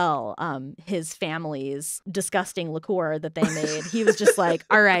to sell his family's disgusting liqueur that they made, he was just like,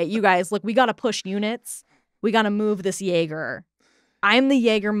 "All right, you guys, look, we got to push units. We got to move this Jaeger. I'm the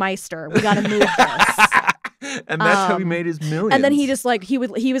Jägermeister. We got to move this." And that's how he made his millions. And then he just like he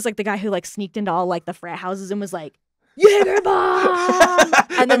was like the guy who like sneaked into all like the frat houses and was like, Jaeger bomb,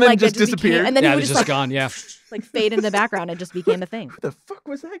 and then like just that disappeared. And then he would just like gone. Yeah, like fade into the background and just became a thing. Who the fuck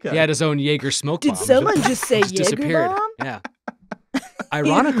was that guy? He had his own Jaeger smoke bomb. Did someone just say Jaeger disappeared. bomb? Yeah.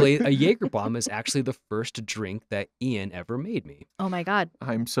 Ironically, a Jaeger bomb is actually the first drink that Ian ever made me. Oh my God.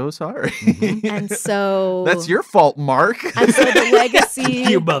 I'm so sorry. And so that's your fault, Mark. And so the legacy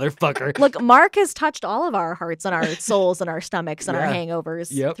You motherfucker. Look, Mark has touched all of our hearts and our souls and our stomachs and our hangovers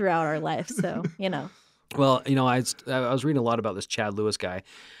throughout our life. So, Well, I was reading a lot about this Chad Lewis guy.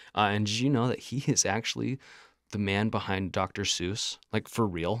 And did you know that he is actually the man behind Dr. Seuss? Like, for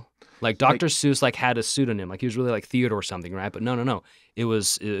real? Like, Dr. Seuss had a pseudonym. Like, he was really like Theodore something, right? But no. It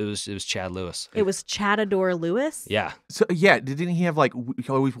was Chad Lewis. It was Chadador Lewis? Yeah. So didn't he have he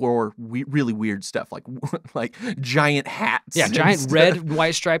always wore really weird stuff, like giant hats? Yeah, giant red and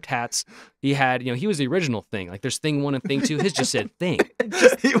white striped hats. He had, he was the original Thing. Like, there's Thing 1 and Thing 2. His just said Thing.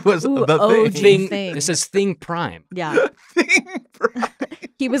 It was the OG Thing. Thing. It says Thing Prime. Yeah. Thing Prime.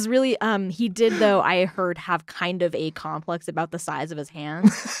 He was really, he did, though, I heard, have kind of a complex about the size of his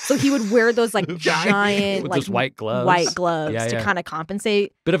hands. So he would wear those, giant, with those white gloves. To kind of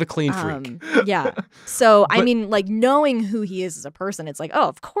compensate. Bit of a clean freak. Yeah. So, knowing who he is as a person, it's like, oh,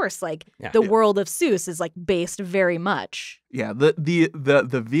 of course, the world of Seuss is, based very much. Yeah,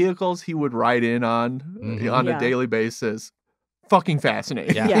 the vehicles he would ride in on a daily basis. Fucking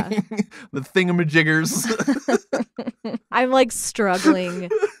fascinating. Yeah. The thingamajiggers. I'm struggling.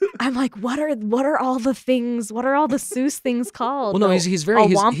 I'm like, what are all the things? What are all the Seuss things called? Well, no, he's very a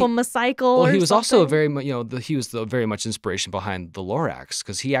wampum-a-cycle. Well, he was something? also very much, he was very much inspiration behind the Lorax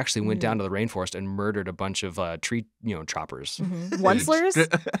because he actually went down to the rainforest and murdered a bunch of tree, choppers. Mm-hmm. Onslers.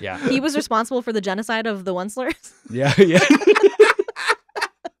 Yeah, he was responsible for the genocide of the Onslers. Yeah.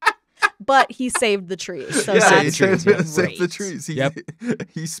 But he saved the trees. So he saved the trees.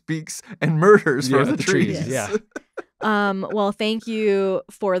 He speaks and murders for the trees. Yeah. Well, thank you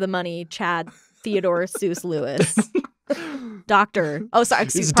for the money, Chad Theodore Seuss Lewis. Doctor. Oh, sorry.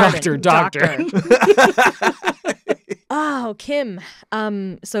 Excuse me. Doctor. Oh, Kim.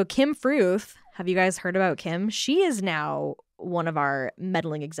 So Kim Fruth. Have you guys heard about Kim? She is now one of our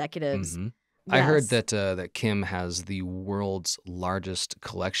meddling executives. I heard Yes. that Kim has the world's largest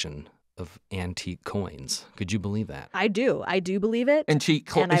collection of antique coins. Could you believe that? I do believe it. And she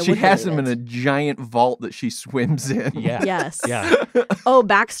And I she would has believe them in it. a giant vault that she swims in. Yeah. Yes. Yeah. Oh,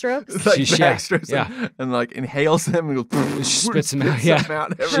 backstrokes. Like She's- yeah, backstrokes yeah. and like inhales them and goes She spits them out, spits yeah. them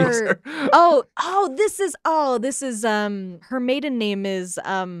out Her, everywhere. this is her maiden name is Big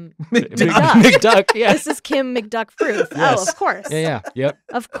McDuck. McDuck. Yeah. This is Kim McDuck Fruth. Yes. Oh, of course. Yeah. Yep.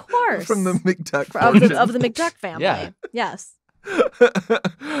 Of course. From the McDuck of the McDuck family. Yeah. Yes.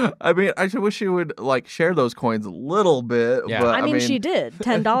 I mean, I wish she would like share those coins a little bit. Yeah. But, I mean, she did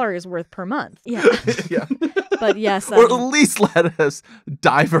 $10 worth per month. Yeah. yeah. But yes. Or at least let us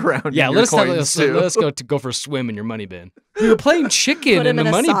dive around. Yeah, in let your us coins, too. go for a swim in your money bin. We were playing chicken Put in him the in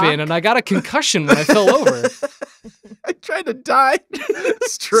a money sock. bin, and I got a concussion when I fell over. I tried to die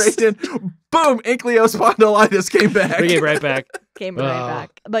straight in. Boom! Ankylospondilitis came back. Bring it right back. Came right Oh.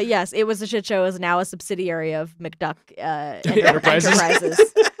 back. But yes, it was a shit show. Is now a subsidiary of McDuck Enterprises.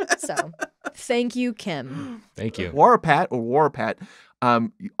 Enterprises. So, thank you, Kim. Thank you. Warpat,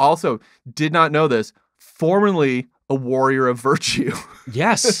 also did not know this. Formerly a warrior of virtue.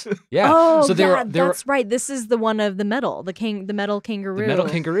 Yes. Yeah. Oh, so they yeah, were that's right. This is the one of the metal, the metal kangaroo. the metal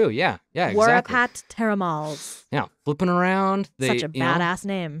kangaroo. Yeah. Yeah. Exactly. Warapat Teramals. Yeah. Flipping around. They, Such a you know, badass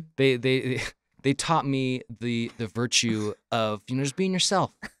name. they taught me the virtue of just being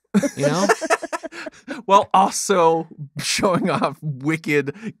yourself. You know. While also showing off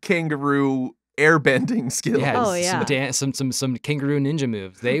wicked kangaroo airbending skills. Oh, yeah. Some kangaroo ninja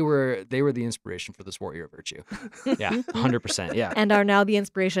moves. They were the inspiration for this warrior of virtue. Yeah, 100%. Yeah. And are now the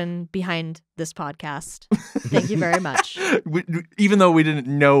inspiration behind this podcast. Thank you very much. Even though we didn't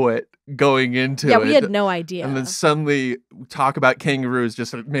know it going into it. Yeah, we had no idea. And then suddenly talk about kangaroos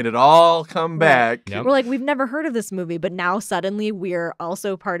just made it all come back. Yep. We're like, we've never heard of this movie, but now suddenly we're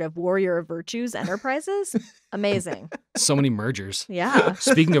also part of Warrior of Virtues Enterprises. Amazing. So many mergers. Yeah.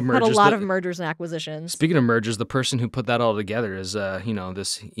 Speaking of mergers, Had a lot of mergers and acquisitions. Speaking of mergers, the person who put that all together is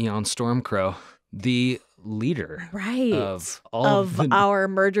this Eon Stormcrow, the leader Right. of all of the, our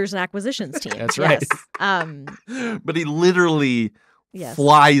mergers and acquisitions team. That's right. Yes. But he literally Yes.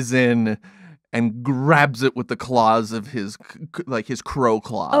 flies in and grabs it with the claws of his crow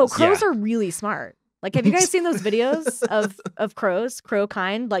claws. Oh, crows Yeah. are really smart. Like, have you guys seen those videos of crows, crow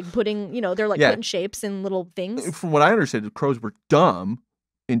kind, like putting, they're like Yeah. putting shapes in little things? From what I understand, the crows were dumb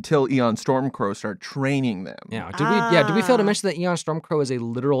until Eon Stormcrow started training them. Yeah. Did we fail to mention that Eon Stormcrow is a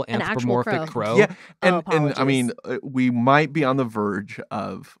literal An actual anthropomorphic crow. crow? Yeah, and I apologies. mean, we might be on the verge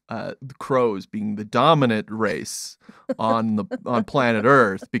of the crows being the dominant race on planet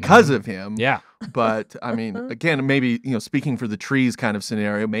Earth because of him. Yeah. But I mean, again, maybe speaking for the trees kind of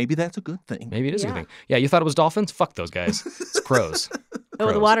scenario, maybe that's a good thing. Maybe it is a Yeah. good thing. Yeah, you thought it was dolphins? Fuck those guys. It's crows. Oh,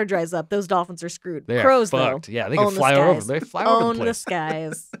 the Crows. water dries up. Those dolphins are screwed. They are Crows, fucked. though. Yeah, they can own the fly over. skies. They fly all over Own the the place.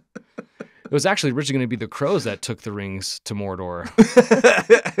 skies. It was actually originally going to be the crows that took the rings to Mordor.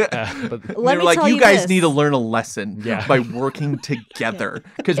 But Let They're me like, tell you you guys this. need to learn a lesson Yeah. by working together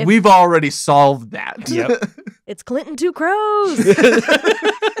because If- we've already solved that. Yep. It's Clinton two crows.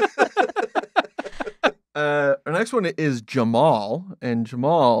 Our next one is Jamal, and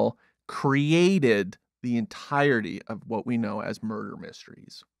Jamal created the entirety of what we know as murder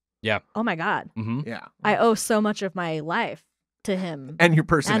mysteries. Oh my God. hmm Yeah, I owe so much of my life to him and your and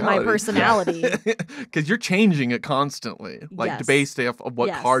personality, my personality. because you're changing it constantly, like Yes. based off of what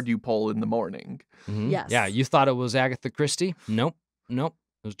Yes. card you pull in the morning. Yes. Yeah, you thought it was Agatha Christie? Nope.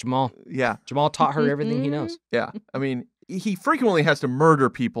 It was Jamal. Yeah, Jamal taught her everything he knows. yeah. I mean, he frequently has to murder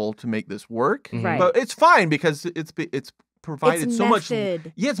people to make this work, Mhm. Right. but it's fine because it's provided It's so much.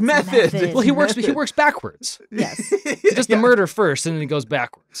 method. Yeah, it's method. method. Well, he Method. works backwards. Yes. He does the murder first, and then he goes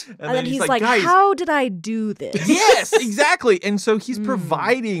backwards. And then he's like, guys, how did I do this? yes, exactly. And so he's Mm.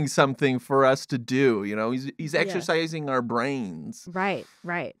 providing something for us to do. He's exercising our brains. Right.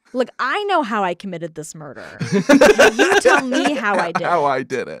 Look, I know how I committed this murder. You tell me how I did. How I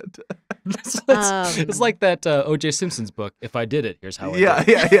did it. It's like that O.J. Simpson's book. If I did it, here's how I Yeah,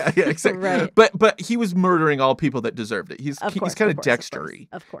 did it. yeah, exactly. Right. But he was murdering all people that deserved it. He's Of course, kind of of course, dextery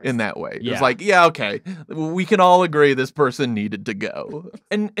Of course. in that way. Yeah. It's like, yeah, okay, we can all agree this person needed to go.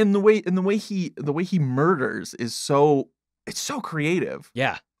 And the way he murders is so creative.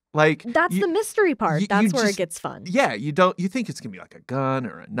 Yeah. Like That's the mystery part. you That's where just- it gets fun. Yeah, you think it's gonna be like a gun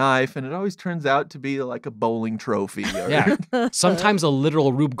or a knife, and it always turns out to be like a bowling trophy. Or, Yeah. Sometimes a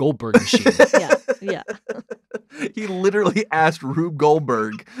literal Rube Goldberg machine. Yeah. he literally asked Rube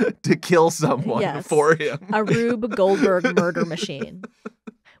Goldberg to kill someone Yes. for him. A Rube Goldberg murder machine,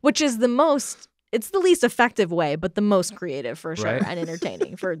 which is the most it's the least effective way, but the most creative for sure, Right. and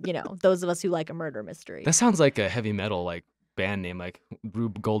entertaining for those of us who like a murder mystery. That sounds like a heavy metal like band name, like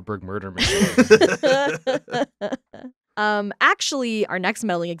Rube Goldberg Murder Machine. Actually, our next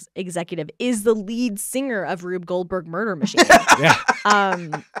meddling executive is the lead singer of Rube Goldberg Murder Machine,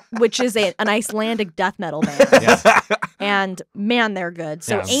 which is an Icelandic death metal band. Yeah. And man, they're good.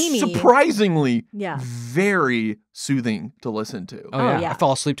 So Yeah. Amy, Surprisingly, yeah, very soothing to listen to. Oh yeah. yeah. I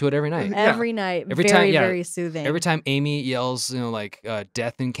fall asleep to it every night. every night, Every very, time, yeah. very soothing. Every time Amy yells, like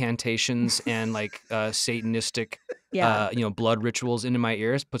death incantations and like Satanistic, blood rituals into my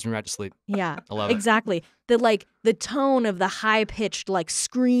ears, puts me right to sleep. Yeah, I love it. exactly. The tone of the high pitched like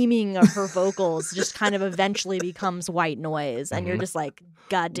screaming of her vocals just kind of eventually becomes white noise, and you're just like,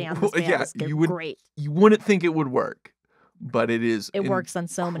 God damn, this band is great. You wouldn't think it would work, but it is. It works on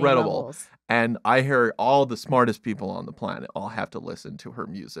so many incredible. levels. And I hear all the smartest people on the planet all have to listen to her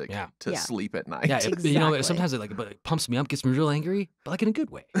music to Yeah. sleep at night. Yeah, Exactly. sometimes it pumps me up, gets me real angry, but like in a good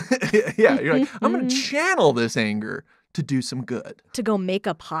way. Yeah, you're like, I'm going to channel this anger to do some good. To go make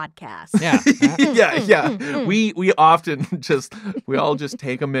a podcast. Yeah. Yeah. We often we all just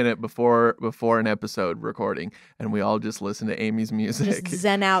take a minute before an episode recording, and we all just listen to Amy's music. Just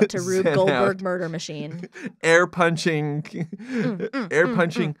zen out to Rube Zen Goldberg out. Murder Machine. Air punching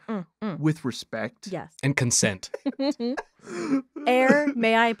with respect. Yes. And consent. Air,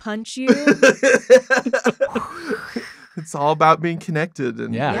 may I punch you? It's all about being connected,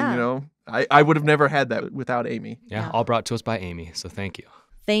 and Yeah. I would have never had that without Amy. Yeah, all brought to us by Amy, so thank you.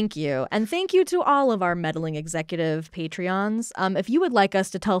 Thank you. And thank you to all of our meddling executive Patreons. If you would like us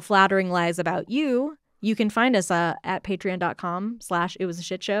to tell flattering lies about you, you can find us at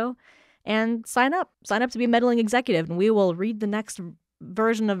patreon.com/itwasashitshow and sign up. Sign up to be a meddling executive, and we will read the next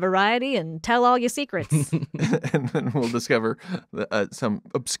version of Variety and tell all your secrets. And then we'll discover some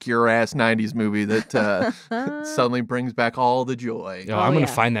obscure ass 90s movie that suddenly brings back all the joy. I'm going to yeah.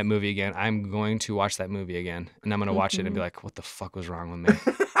 find that movie again. I'm going to watch that movie again. And I'm going to watch it and be like, what the fuck was wrong with me?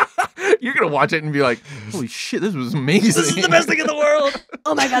 You're going to watch it and be like, holy shit, this was amazing. This is the best thing in the world.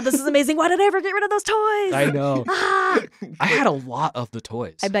 Oh my God, this is amazing. Why did I ever get rid of those toys? I know. Ah! I had a lot of the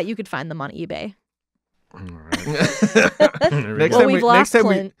toys. I bet you could find them on eBay. All right. Next Well, time we've lost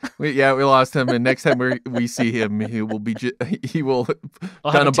Clint. we lost him, and next time we see him, he will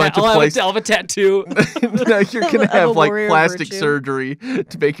I'll done have a bunch of places. I'll have a tattoo. No, you're gonna Of a have like warrior plastic virtue. surgery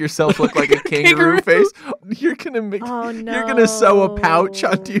to make yourself look like a kangaroo face. You're gonna sew a pouch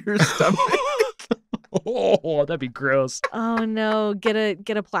onto your stomach. Oh, that'd be gross. Oh no, get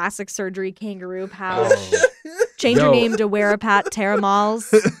a plastic surgery kangaroo pouch. Oh. Change your name to Wearapat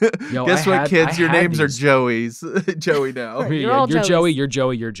Terramals. Yo, Guess what, kids? Your names are these. Joey's. Joey now. You're all You're Joeys. Joey. You're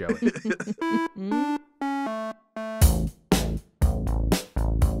Joey. You're Joey.